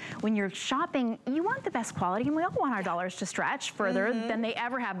when you're shopping. You want the best quality, and we all want our dollars to stretch further than they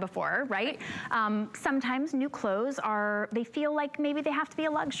ever have before, right? Sometimes new clothes they feel like maybe they have to be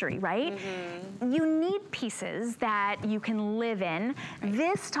a luxury, right? You need pieces that you can live in.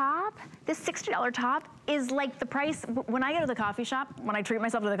 This top, this $60 top, is like the price when I go to the coffee shop, when I treat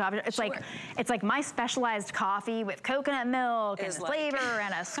myself to the coffee shop, it's like my specialized coffee with coconut milk and flavor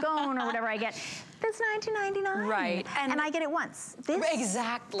and a scone or whatever I get. That's $19.99. Right. And I get it once.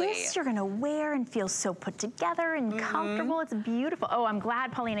 This you're gonna wear and feel so put together and comfortable. It's beautiful. Oh, I'm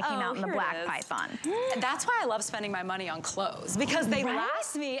glad Paulina came out in the black python. That's why I love spending my money on clothes, because they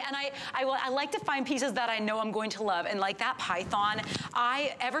last me, and I like to find pieces that I know I'm going to love. And like that python,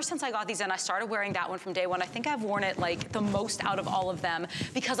 ever since I got these in, I started wearing that one from day one. I think I've worn it like the most out of all of them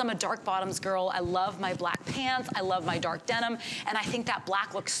because I'm a dark bottoms girl. I love my black pants. I love my dark denim. And I think that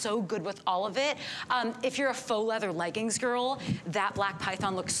black looks so good with all of it. If you're a faux leather leggings girl, that black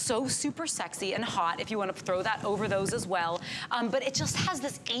python looks so super sexy and hot if you want to throw that over those as well. But it just has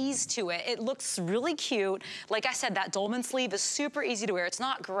this ease to it. It looks really cute. Like I said, that dolman sleeve is super easy to wear. It's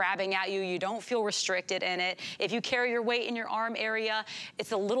not grabbing at you. You don't feel restricted in it. If you carry your weight in your arm area,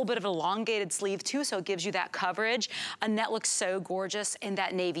 it's a little bit of an elongated sleeve too, so it gives you that coverage. Annette looks so gorgeous in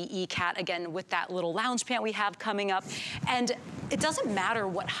that navy e-cat, again, with that little lounge pant we have coming up. And it doesn't matter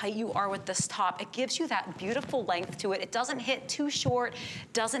what height you are with this top. It gives you that beautiful length to it. It doesn't hit too short,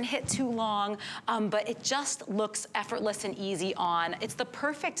 doesn't hit too long, but it just looks effortless and easy on. It's the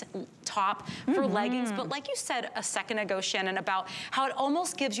perfect top for leggings, but like you said a second ago, Shannon, about how it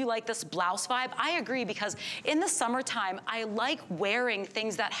almost gives you like this blouse vibe. I agree, because in the summertime, I like wearing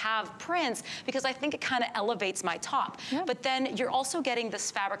things that have prints because I think it kind of elevates my top. But then you're also getting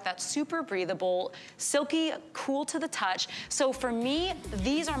this fabric that's super breathable, silky, cool to the touch. So for me,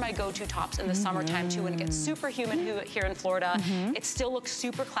 these are my go-to tops in the summertime too, when it gets super humid here in Florida. It still looks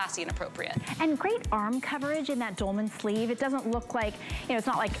super classy and appropriate. And great arm coverage in that dolman sleeve. It doesn't look like, you know, it's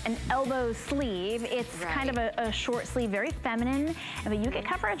not like an elbow sleeve. It's kind of a short sleeve, very feminine, but you get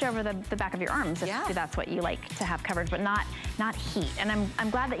coverage over the back of your arms if that's what you like to have coverage, but not heat. And I'm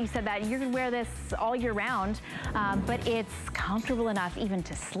glad that you said that. You can wear this all year round, but it's comfortable enough even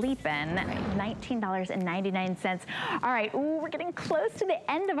to sleep in. $19.99. All right, we're getting close to the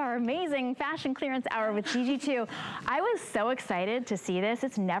end of our amazing fashion clearance hour with DG2. I was so excited to see this.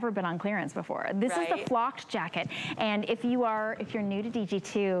 It's never been on clearance before. This is the flocked jacket, and if you're new to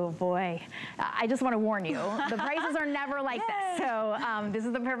DG2, boy, I just want to warn you, the prices are never like this. So this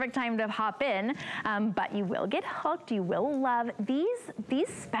is the perfect time to hop in, but you will get hooked. You will love these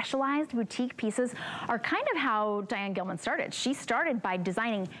specialized boutique pieces. Are kind of how Diane Gilman started. She started by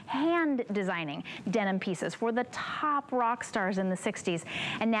hand designing denim pieces for the top rock stars in the 60s,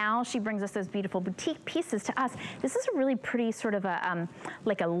 and now she brings us those beautiful boutique pieces to us. This is a really pretty sort of a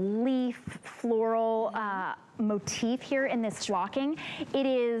like a leaf floral motif here in this flocking. It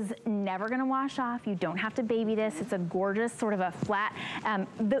is never gonna wash off. You don't have to baby this. It's a gorgeous sort of a flat,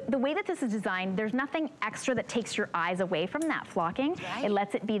 the way that this is designed, there's nothing extra that takes your eyes away from that flocking. It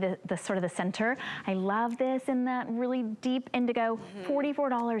lets it be the sort of the center. I love this in that really deep indigo,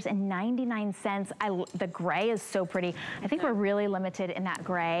 $44.99. The gray is so pretty. I think we're really limited in that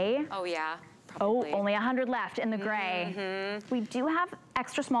gray. Oh yeah. Probably. Oh, only 100 left in the gray. We do have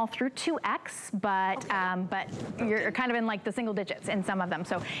extra small through 2X, but you're kind of in like the single digits in some of them.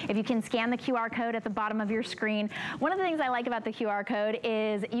 So if you can scan the QR code at the bottom of your screen, one of the things I like about the QR code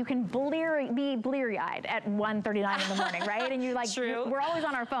is you can be bleary-eyed at 1:39 in the morning, right? And you're like, we're always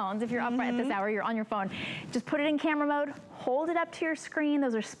on our phones. If you're up at this hour, you're on your phone. Just put it in camera mode, hold it up to your screen.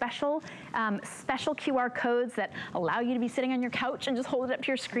 Those are special QR codes that allow you to be sitting on your couch and just hold it up to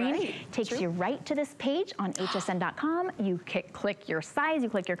your screen. Takes you right to this page on hsn.com. You click your size, you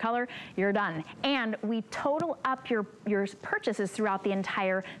click your color, you're done. And we total up your purchases throughout the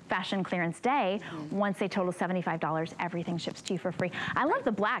entire fashion clearance day. Once they total $75, everything ships to you for free. I love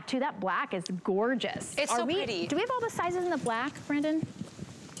the black too. That black is gorgeous. It's so pretty. Do we have all the sizes in the black, Brandon?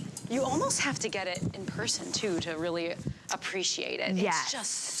 You almost have to get it in person too to really appreciate it. It's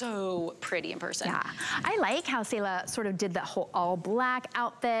just so pretty in person. Yeah, I like how Selah sort of did that whole all black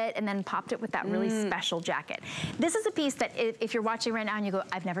outfit and then popped it with that really special jacket. This is a piece that if you're watching right now and you go,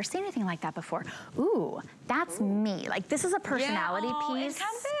 I've never seen anything like that before. Ooh, that's me. Like this is a personality piece. It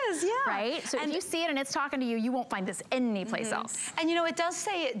kind of is, Right? So if you see it and it's talking to you, you won't find this anyplace else. And you know, it does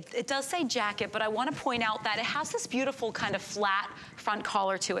say jacket, but I want to point out that it has this beautiful kind of flat front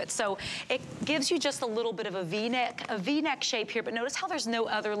collar to it. So it gives you just a little bit of a V-neck shape here, but notice how there's no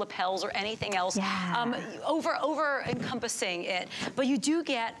other lapels or anything else over encompassing it. But you do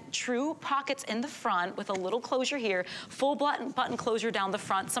get true pockets in the front with a little closure here, full button closure down the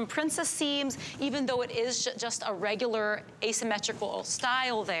front, some princess seams, even though it is just a regular asymmetrical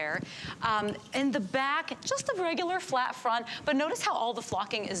style there. In the back, just a regular flat front, but notice how all the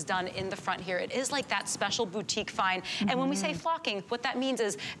flocking is done in the front here. It is like that special boutique find. And when we say flocking, what that means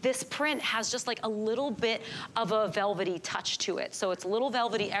is this print has just like a little bit of a velvety touch to it. So it's a little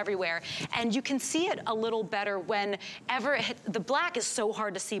velvety everywhere. And you can see it a little better whenever the black is so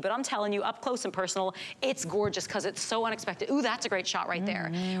hard to see, but I'm telling you, up close and personal, it's gorgeous because it's so unexpected. Ooh, that's a great shot right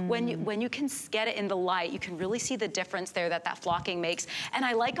there. When you can get it in the light, you can really see the difference there that flocking makes. And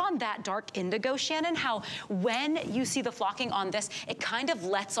I like on that dark indigo, Shannon, how when you see the flocking on this, it kind of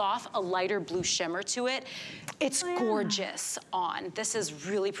lets off a lighter blue shimmer to it. It's gorgeous on. This is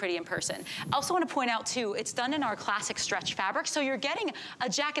really pretty in person. I also want to point out too, it's done in our classic stretch fabric, so you're getting a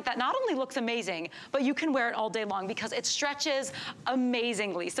jacket that not only looks amazing, but you can wear it all day long because it stretches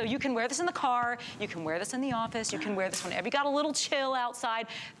amazingly. So you can wear this in the car, you can wear this in the office, you can wear this whenever you got a little chill outside.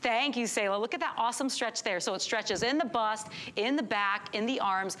 Thank you, Selah. Look at that awesome stretch there. So it stretches in the bust, in the back, in the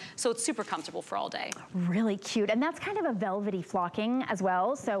arms, so it's super comfortable for all day. Really cute, and that's kind of a velvety flocking as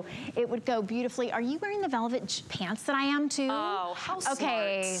well, so it would go beautifully. Are you wearing the velvet pants that I am too? Oh, how smart.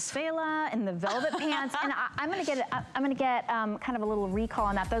 Okay, Selah in the velvet pants, and I'm gonna get kind of a little recall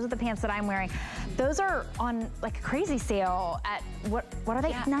on that. Those are the pants that I'm wearing. Those are on like a crazy sale at what are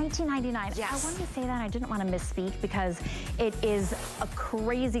they? $19.99. Yes. I wanted to say that, and I didn't want to misspeak because it is a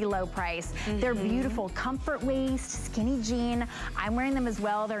crazy low price. They're beautiful, comfort waist, skinny jean. I'm wearing them as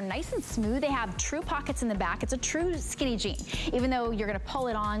well. They're nice and smooth. They have true pockets in the back. It's a true skinny jean. Even though you're gonna pull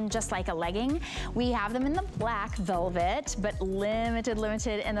it on just like a legging, we have them in the black velvet, but limited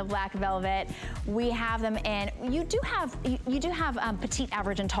in the black velvet. We have them in, you do have petite,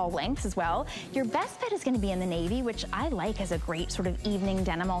 average, and tall lengths as well. Your best bet is gonna be in the navy, which I like as a great sort of evening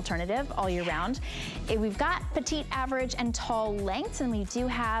denim alternative all year round. We've got petite, average, and tall lengths, and we do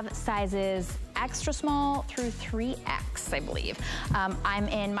have sizes extra small through 3X, I believe. I'm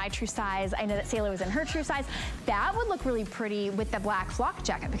in my true size. I know that Sailor was in her true size. That would look really pretty with the black flock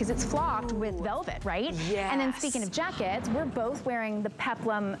jacket because it's flocked with velvet, right? Yes. And then speaking of jackets, we're both wearing the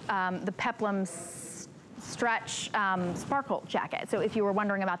peplum stretch sparkle jacket. So if you were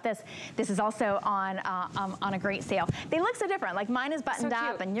wondering about this, this is also on a great sale. They look so different. Like mine is buttoned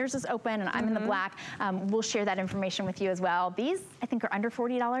up and yours is open and I'm in the black. We'll share that information with you as well. These I think are under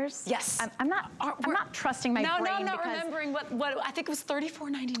 $40. Yes. I'm not trusting my brain. No, I'm not remembering what I think it was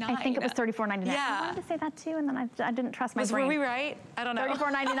 $34.99. I think it was $34.99. Yeah. I wanted to say that too, and then I didn't trust my brain. Were we right? I don't know.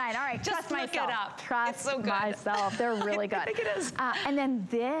 $34.99. All right, just trust look myself. It up. Trust it's so good. myself. They're really good. I think it is. And then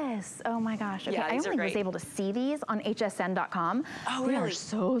this, oh my gosh. Okay, Yeah, I only was able to see these on hsn.com. Oh, they really? are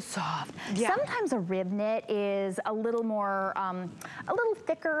so soft. Yeah. Sometimes a rib knit is a little more, a little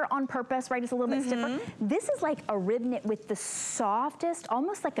thicker on purpose, right? It's a little bit stiffer. This is like a rib knit with the softest,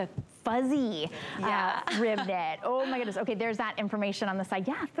 almost like a fuzzy rib knit. Oh my goodness. Okay, there's that information on the side.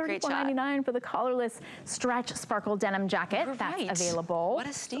 Yeah, $34.99 for the collarless stretch sparkle denim jacket. That's available. What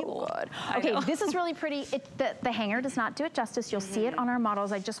a steal. So good. Okay, this is really pretty. The hanger does not do it justice. You'll see it on our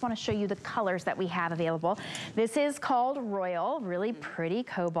models. I just want to show you the colors that we have available. This is called Royal, really pretty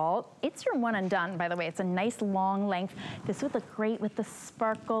cobalt. It's your one and done, by the way. It's a nice long length. This would look great with the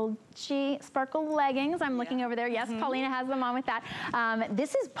sparkle leggings. I'm looking over there. Yes, Paulina has them on with that.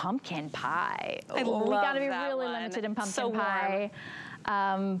 This is pumpkin pie. I love we gotta be that really one. limited in pumpkin So pie.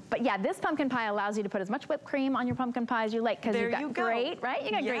 But yeah, this pumpkin pie allows you to put as much whipped cream on your pumpkin pie as you like because you've got great, right? You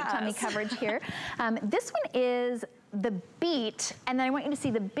got great tummy coverage here. This one is the beet, and then I want you to see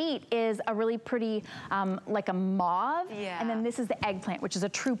the beet is a really pretty, like a mauve, and then this is the eggplant, which is a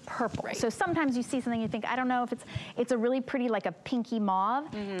true purple. So sometimes you see something you think, I don't know if it's a really pretty like a pinky mauve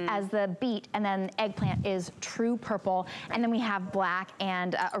as the beet, and then eggplant is true purple, and then we have black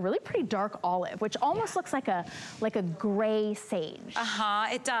and a really pretty dark olive, which almost looks like a gray sage.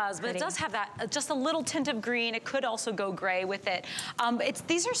 It does, but it does have that, just a little tint of green. It could also go gray with it.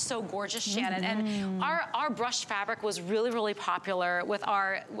 These are so gorgeous, Shannon, and our brushed fabric was really popular with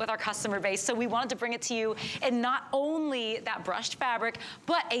our customer base. So we wanted to bring it to you in not only that brushed fabric,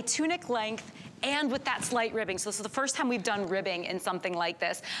 but a tunic length and with that slight ribbing. So this is the first time we've done ribbing in something like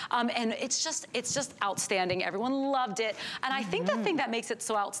this. And it's just outstanding. Everyone loved it. And I think the thing that makes it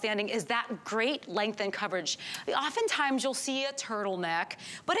so outstanding is that great length and coverage. Oftentimes you'll see a turtleneck,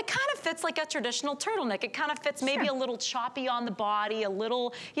 but it kind of fits like a traditional turtleneck. It kind of fits maybe a little choppy on the body, a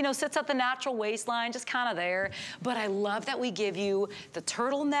little, you know, sits at the natural waistline, just kind of there. But I love that we give you the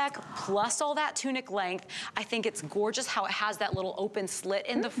turtleneck plus all that tunic length. I think it's gorgeous how it has that little open slit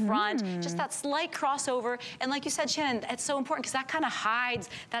in the front, just that slight crossover. And like you said, Shannon, it's so important because that kind of hides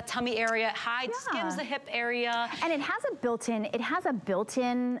that tummy area, skims the hip area. And it has a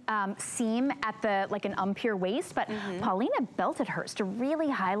built-in seam at the, like an umpure waist, but Paulina belted hers to really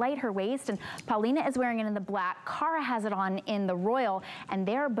highlight her waist, and Paulina is wearing it in the black, Cara has it on in the royal, and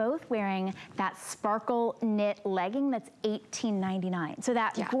they're both wearing that sparkle knit legging that's $18.99. So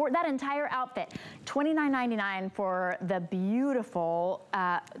that entire outfit, $29.99 for the beautiful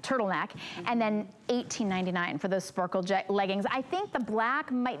turtleneck, and then $18.99 for those sparkle leggings. I think the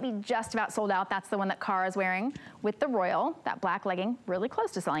black might be just about sold out. That's the one that Cara is wearing with the royal, that black legging, really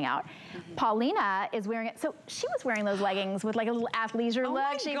close to selling out. Paulina is wearing it, so she was wearing those leggings with like a little athleisure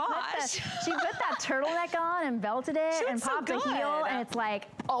look. She put that turtleneck on and belted it and popped the heel, and it's like,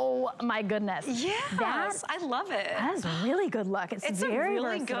 oh my goodness. Yes, I love it. That is a really good look. It's very a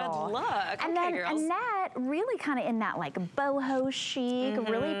really versatile. good look. And then Annette, really kind of in that like boho chic,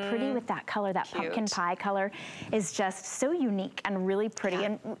 really pretty with that color, that pumpkin pie color is just so unique and really pretty.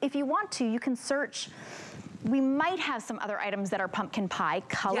 And if you want to, you can search. We might have some other items that are pumpkin pie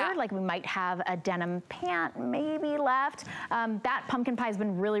colored, like we might have a denim pant maybe left. That pumpkin pie has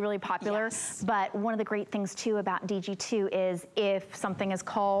been really popular, but one of the great things too about DG2 is if something is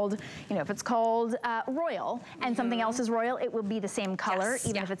called, you know, if it's called royal and something else is royal, it will be the same color,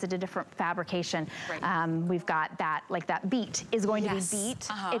 even if it's a different fabrication. We've got that, like that beet is going to be beet.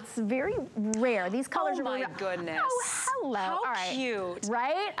 It's very rare. These colors are really goodness. Oh, hello. How cute.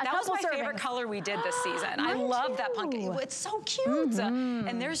 Right? That was my favorite color we did this season. I love that pumpkin. It's so cute.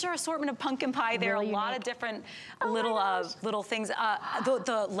 And there's your assortment of pumpkin pie there. Really a lot of different little things.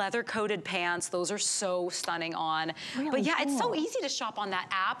 The leather-coated pants, those are so stunning on. Really but yeah, cool. It's so easy to shop on that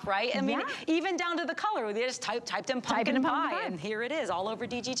app, right? I mean, even down to the color. They just typed in pumpkin pie, and here it is, all over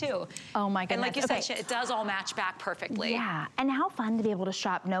DG2. Oh my goodness. And like you said, it does all match back perfectly. Yeah, and how fun to be able to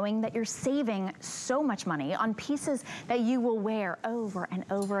shop knowing that you're saving so much money on pieces that you will wear over and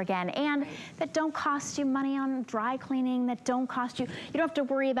over again, and that don't cost you money on dry cleaning, that don't cost you, you don't have to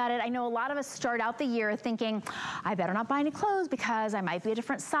worry about it. I know a lot of us start out the year thinking, I better not buy any clothes because I might be a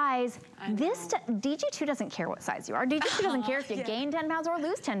different size. DG2 doesn't care what size you are. DG2 doesn't care if you gain 10 pounds or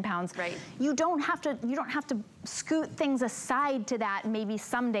lose 10 pounds. Right. You don't have to scoot things aside to that maybe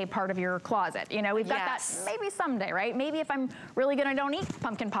someday part of your closet. You know, we've got that maybe someday, right? Maybe if I'm really good and I don't eat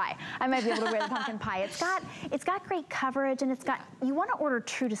pumpkin pie, I might be able to wear the pumpkin pie. It's got great coverage, and you want to order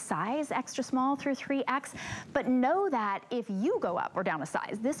true to size, extra small through 3X, but know that if you go up or down a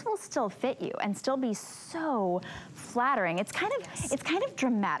size, this will still fit you and still be so flattering. It's kind of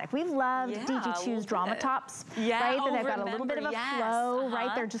dramatic. We've loved DG2's drama tops, right? That they've got a little bit of a flow,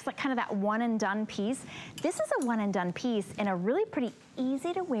 right? They're just like kind of that one and done piece. This is a one and done piece in a really pretty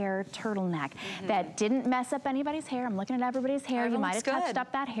easy to wear turtleneck that didn't mess up anybody's hair. I'm looking at everybody's hair. You might have touched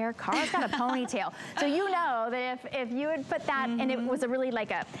up that hair. Cara's got a ponytail. So you know that if you had put that and it was a really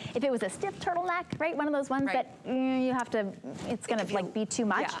if it was a stiff turtleneck, right? One of those ones that you have to, it's gonna like be too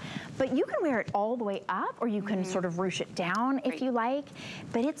much. But you can wear it all the way up, or you can sort of ruche it down if you like.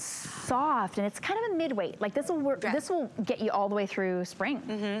 But it's soft and it's kind of a mid-weight. Like this will work, this will get you all the way through spring.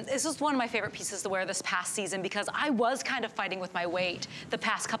 This is one of my favorite pieces to wear this past season because I was kind of fighting with my weight the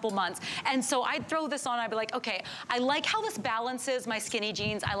past couple months. And so I'd throw this on and I'd be like, okay, I like how this balances my skinny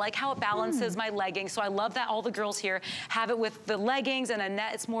jeans. I like how it balances my leggings. So I love that all the girls here have it with the leggings and a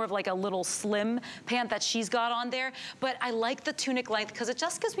net. It's more of like a little slim pant that she's got on there. But I like the tunic length because it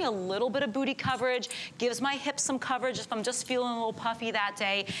just gives me a little bit of booty coverage, gives my hips some coverage if I'm just feeling a little puffy that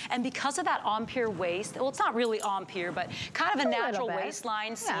day. And because of that on-pier waist, well, it's not really on-pier, but kind of a natural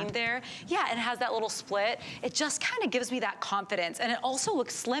waistline seam there. Yeah, and it has that little split. It just kind of gives me that confidence. And it also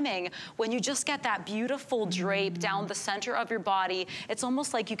looks slimming when you just get that beautiful drape down the center of your body. It's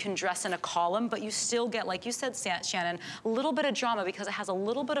almost like you can dress in a column, but you still get, like you said, Shannon, a little bit of drama because it has a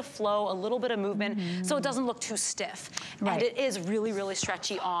little bit of flow, a little bit of movement, so it doesn't look too stiff. And it is really, really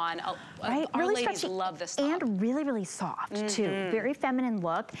stretchy on. Our really ladies stretchy love this top. And really, really soft too. Very feminine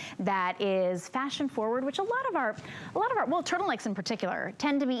look that is fashion forward, which a lot of our, well, turtlenecks in particular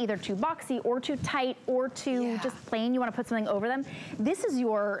tend to be either too boxy or too tight or too just plain. You want to put something over them. This is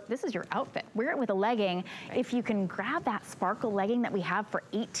your outfit. Wear it with a legging. If you can grab that sparkle legging that we have for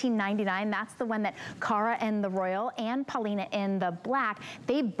 $18.99, that's the one that Cara in the royal and Paulina in the black,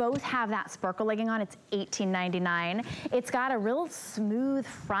 they both have that sparkle legging on. It's $18.99. It's got a real smooth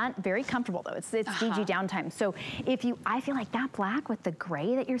front, very comfortable though. It's DG downtime. So I feel like that black with the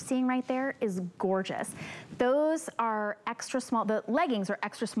gray that you're seeing right there is gorgeous. Those are extra small. The leggings are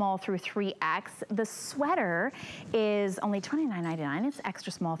extra small through 3X. The sweater is only $29.99. It's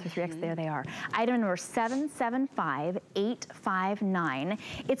extra small through 3X. There they are. Item number 775859.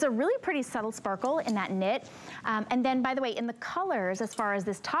 It's a really pretty subtle sparkle in that knit. And then, by the way, in the colors, as far as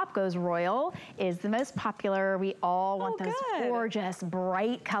this top goes, royal is the most popular. We all want those gorgeous,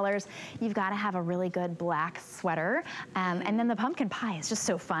 bright colors. You've got to have a really good black sweater. And then the pumpkin pie is just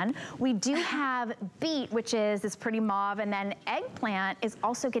so fun. We do have beet, which is this pretty mauve, and then eggplant is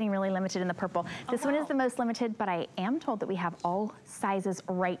also getting really limited in the purple. This one is the most limited, but I am told that we have all sizes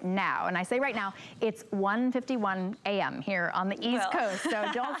right now. And I say right now, it's 1:51 a.m. here on the East Coast. So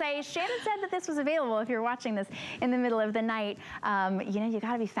don't say, Shannon said that this was available if you're watching this in the middle of the night. You know, you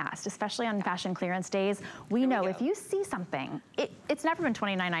gotta be fast, especially on fashion clearance days. We know if you see something, it's never been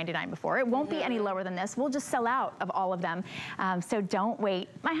 $29.99 before. It won't be any lower than this. We'll just sell out of all of them. So don't wait.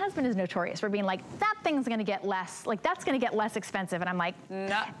 My husband is notorious for being like, that thing's gonna get less, like that's gonna get less expensive. And I'm like,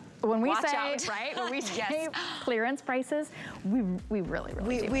 no. When we say, when we say clearance prices, we really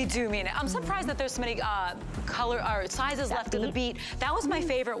do. We do mean it. I'm surprised that there's so many color or sizes left in the beat. That was my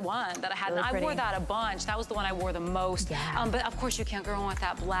favorite one that I had. Really I wore that a bunch. That was the one I wore the most. But of course you can't go wrong with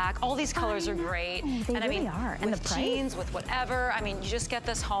that black. All these colors are great. They really are. And with jeans, with whatever. I mean, you just get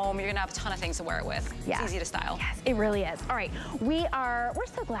this home. You're gonna have a ton of things to wear it with. It's easy to style. Yes, it really is. All right, we're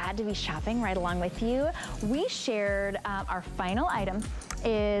so glad to be shopping right along with you. We shared our final item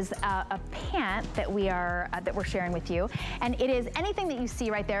is is a pant that we're sharing with you. And it is anything that you see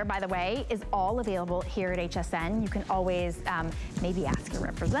right there, by the way, is all available here at HSN. You can always maybe ask your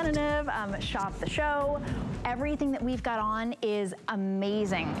representative, shop the show. Everything that we've got on is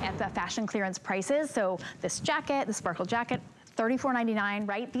amazing at the fashion clearance prices. So this jacket, the sparkle jacket, $34.99,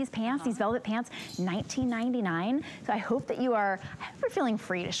 right? These pants, these velvet pants, $19.99. So I hope that you're feeling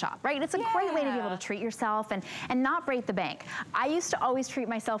free to shop, right? It's a great way to be able to treat yourself and not break the bank. I used to always treat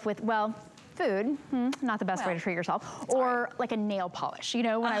myself with, well, food, not the best way to treat yourself, or like a nail polish. You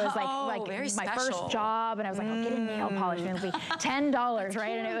know, when I was like my first job, and I was like, I'll get a nail polish, and it'll be $10, right?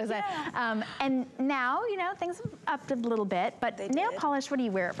 And it was and now, you know, things have upped a little bit, but nail polish, what do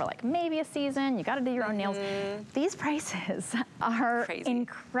you wear it for? Like maybe a season, you gotta do your own nails. These prices are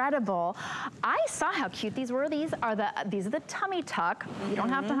incredible. I saw how cute these were. These are the tummy tuck. You don't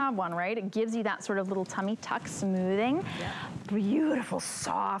have to have one, right? It gives you that sort of little tummy tuck smoothing. Beautiful,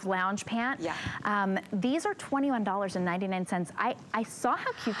 soft lounge pant. These are $21.99. I saw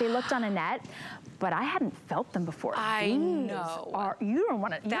how cute they looked on Annette, but I hadn't felt them before. I know. You're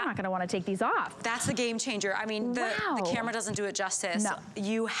not gonna wanna take these off. That's a game changer. I mean, the camera doesn't do it justice. No.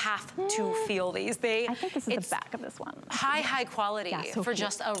 You have to feel these. I think this is the back of this one. High quality for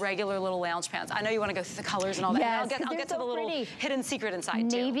just a regular little lounge pants. I know you wanna go through the colors and all that. Yes, I'll get to the little hidden secret inside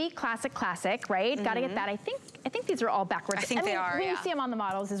too. Navy, classic, right? Gotta get that. I think these are all backwards. I think they are, when you see them on the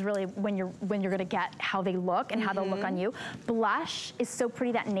models is really when you're gonna get how they look and how they'll look on you. Blush is so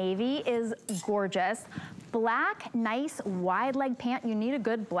pretty. That navy is gorgeous. Black, nice, wide leg pant. You need a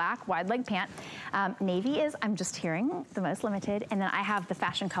good black, wide leg pant. Navy is, I'm just hearing, the most limited. And then I have the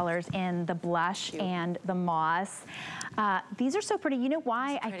fashion colors in the blush and the moss. These are so pretty. You know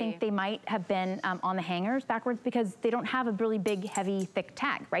why I think they might have been on the hangers backwards? Because they don't have a really big, heavy, thick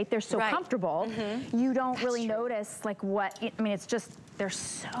tag, right? They're so comfortable. You don't really notice like what, I mean, it's just, they're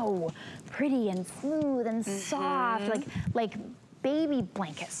so pretty and smooth and soft, like baby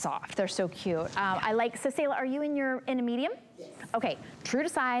blanket soft. They're so cute. I like, so Sayla, are you in a medium? Yes. Okay, true to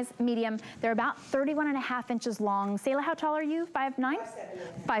size, medium. They're about 31.5 inches long. Sayla, how tall are you? 5'9"?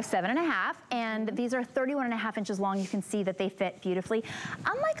 5'7.5". And these are 31.5 inches long. You can see that they fit beautifully.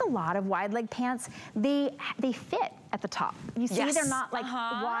 Unlike a lot of wide leg pants, they fit at the top. You see they're not like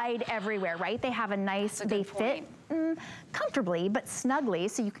wide everywhere, right? They have a nice, they fit comfortably but snugly,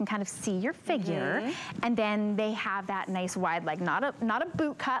 so you can kind of see your figure. And then they have that nice wide leg, not a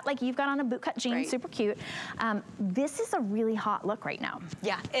boot cut like you've got on a boot cut jean, super cute. This is a really hot look right now.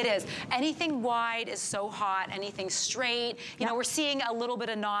 Yeah, it is. Anything wide is so hot, anything straight. You know, we're seeing a little bit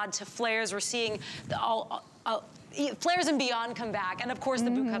of nod to flares. We're seeing flares and beyond come back, and of course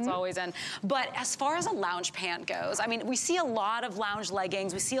the boot cut's always in. But as far as a lounge pant goes, I mean, we see a lot of lounge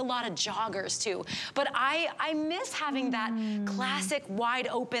leggings, we see a lot of joggers too, but I miss having that classic wide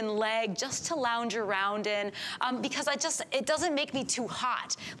open leg just to lounge around in, because it doesn't make me too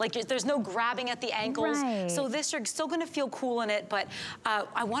hot. Like there's no grabbing at the ankles, so this, you're still gonna feel cool in it, but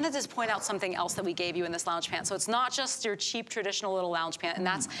I wanted to point out something else that we gave you in this lounge pant. So it's not just your cheap traditional little lounge pant, and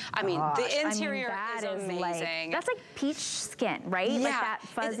that's, I mean, the interior is amazing. That's like peach skin, right? Like that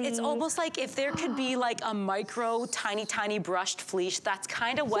fuzzy. It's almost like if there could be like a micro, tiny brushed fleece, that's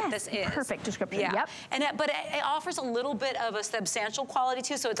kind of what this is. Perfect description, And but it offers a little bit of a substantial quality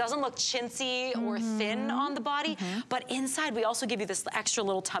too, so it doesn't look chintzy or thin on the body, but inside we also give you this extra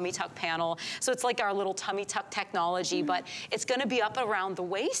little tummy tuck panel. So it's like our little tummy tuck technology, but it's gonna be up around the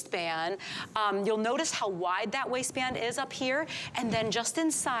waistband. You'll notice how wide that waistband is up here, and then just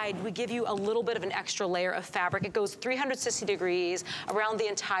inside we give you a little bit of an extra layer of fabric. It goes 360 degrees around the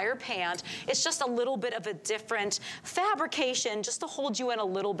entire pant. It's just a little bit of a different fabrication just to hold you in a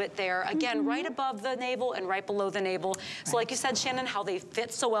little bit there. Again, right above the navel and right below the navel. So like you said, Shannon, how they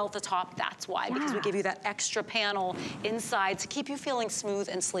fit so well at the top, that's why, because we give you that extra panel inside to keep you feeling smooth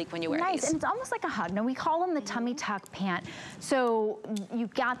and sleek when you wear these. And it's almost like a hug. Now we call them the tummy tuck pant. So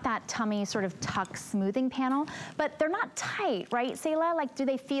you've got that tummy sort of tuck smoothing panel, but they're not tight, right, Sayla? Like, do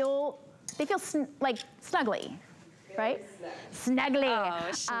they feel like snuggly? Right? Snuggly. Oh,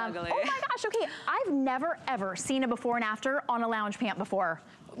 snuggly. Oh my gosh, okay. I've never ever seen a before and after on a lounge pant before.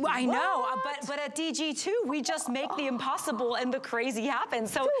 I know, but at DG2, we just make the impossible and the crazy happen.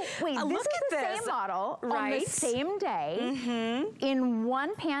 So wait, this is the same model on the same day in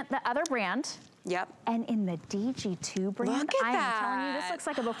one pant, the other brand, Yep. And in the DG2 brand, Look at that. I'm telling you, this looks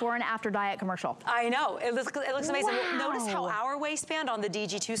like a before and after diet commercial. I know, it looks amazing. Wow. Notice how our waistband on the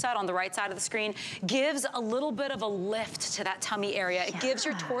DG2 side, on the right side of the screen, gives a little bit of a lift to that tummy area. It gives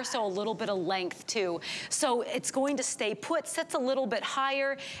your torso a little bit of length too. So it's going to stay put, sits a little bit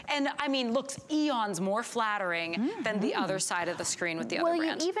higher, and I mean, looks eons more flattering than the other side of the screen with the other brand.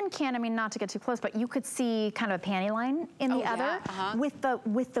 Well, you even can, I mean, not to get too close, but you could see kind of a panty line in the other with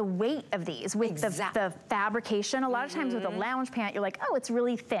the weight of these, with the fabrication. A lot of times with a lounge pant, you're like, oh, it's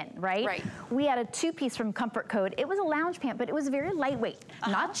really thin, right? Right. We had a 2-piece from Comfort Code. It was a lounge pant, but it was very lightweight.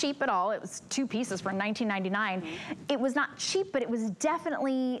 Not cheap at all. It was 2 pieces for $19.99. It was not cheap, but it was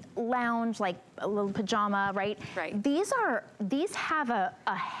definitely lounge, like a little pajama, right? Right. These have a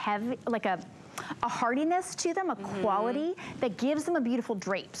heavy, like a hardiness to them, a quality that gives them a beautiful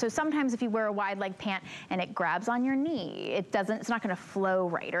drape. So sometimes if you wear a wide leg pant and it grabs on your knee, it's not gonna flow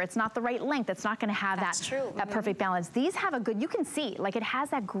right, or it's not the right length, it's not gonna have that perfect balance. These have a good, you can see, like it has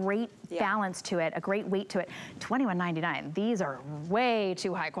that great balance to it, a great weight to it. $21.99, these are way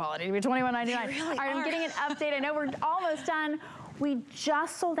too high quality to be $21.99. Really All right, I'm getting an update, I know we're almost done. We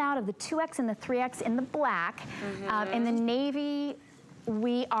just sold out of the 2X and the 3X in the black. In the navy,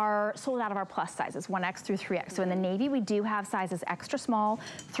 we are sold out of our plus sizes, 1X through 3X. So in the navy, we do have sizes extra small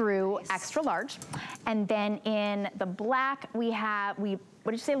through extra large. And then in the black, we have,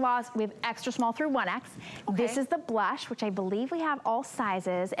 what did you say, Laws? We have extra small through 1X. This is the blush, which I believe we have all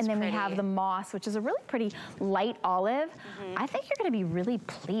sizes. And then we have the moss, which is a really pretty light olive. I think you're gonna be really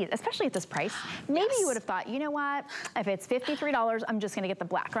pleased, especially at this price. Maybe you would have thought, you know what? If it's $53, I'm just gonna get the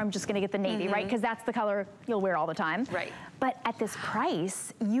black, or I'm just gonna get the navy, right? Because that's the color you'll wear all the time. Right. But at this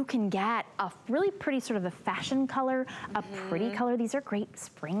price, you can get a really pretty sort of a fashion color, a pretty color. These are great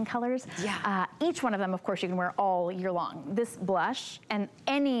spring colors. Yeah. Each one of them, of course, you can wear all year long. This blush and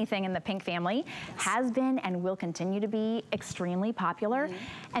anything in the pink family has been and will continue to be extremely popular.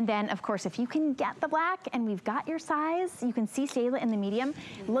 And then, of course, if you can get the black and we've got your size, you can see Shayla in the medium,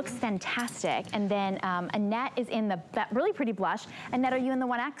 looks fantastic. And then Annette is in the really pretty blush. Annette, are you in the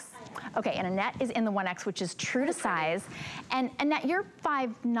 1X? Okay, and Annette is in the 1X, which is true to size. And Annette, you're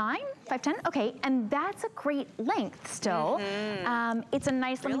 5'9", 5'10"? Okay, and that's a great length still. It's a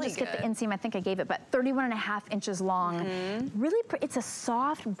nice, let me just get the inseam, I think I gave it, but 31.5 inches long. Really, it's a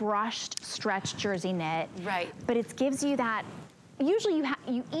soft, brushed, stretched jersey knit. Right. But it gives you that, usually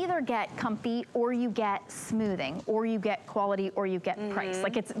you either get comfy or you get smoothing or you get quality or you get price.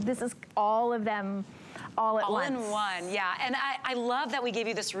 Like this is all of them all at once. All in one, yeah. And I love that we gave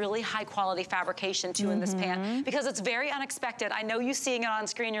you this really high quality fabrication too in this pant, because it's very unexpected. I know you seeing it on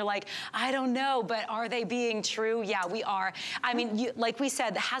screen, you're like, I don't know, but are they being true? Yeah, we are. I mean, like we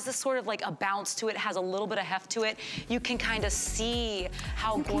said, it has this sort of like a bounce to it, has a little bit of heft to it. You can kind of see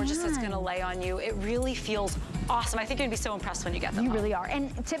how gorgeous it's gonna lay on you. It really feels awesome. I think you're gonna be so impressed when you get them. You really are.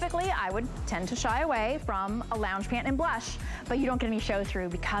 And typically I would tend to shy away from a lounge pant and blush, but you don't get any show through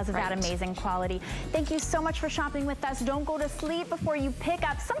because of that amazing quality. Thank you so much for shopping with us. Don't go to sleep before you pick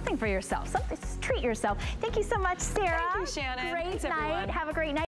up something for yourself. Treat yourself. Thank you so much, Sarah. Thank you, Shannon. Great night. Have a great night.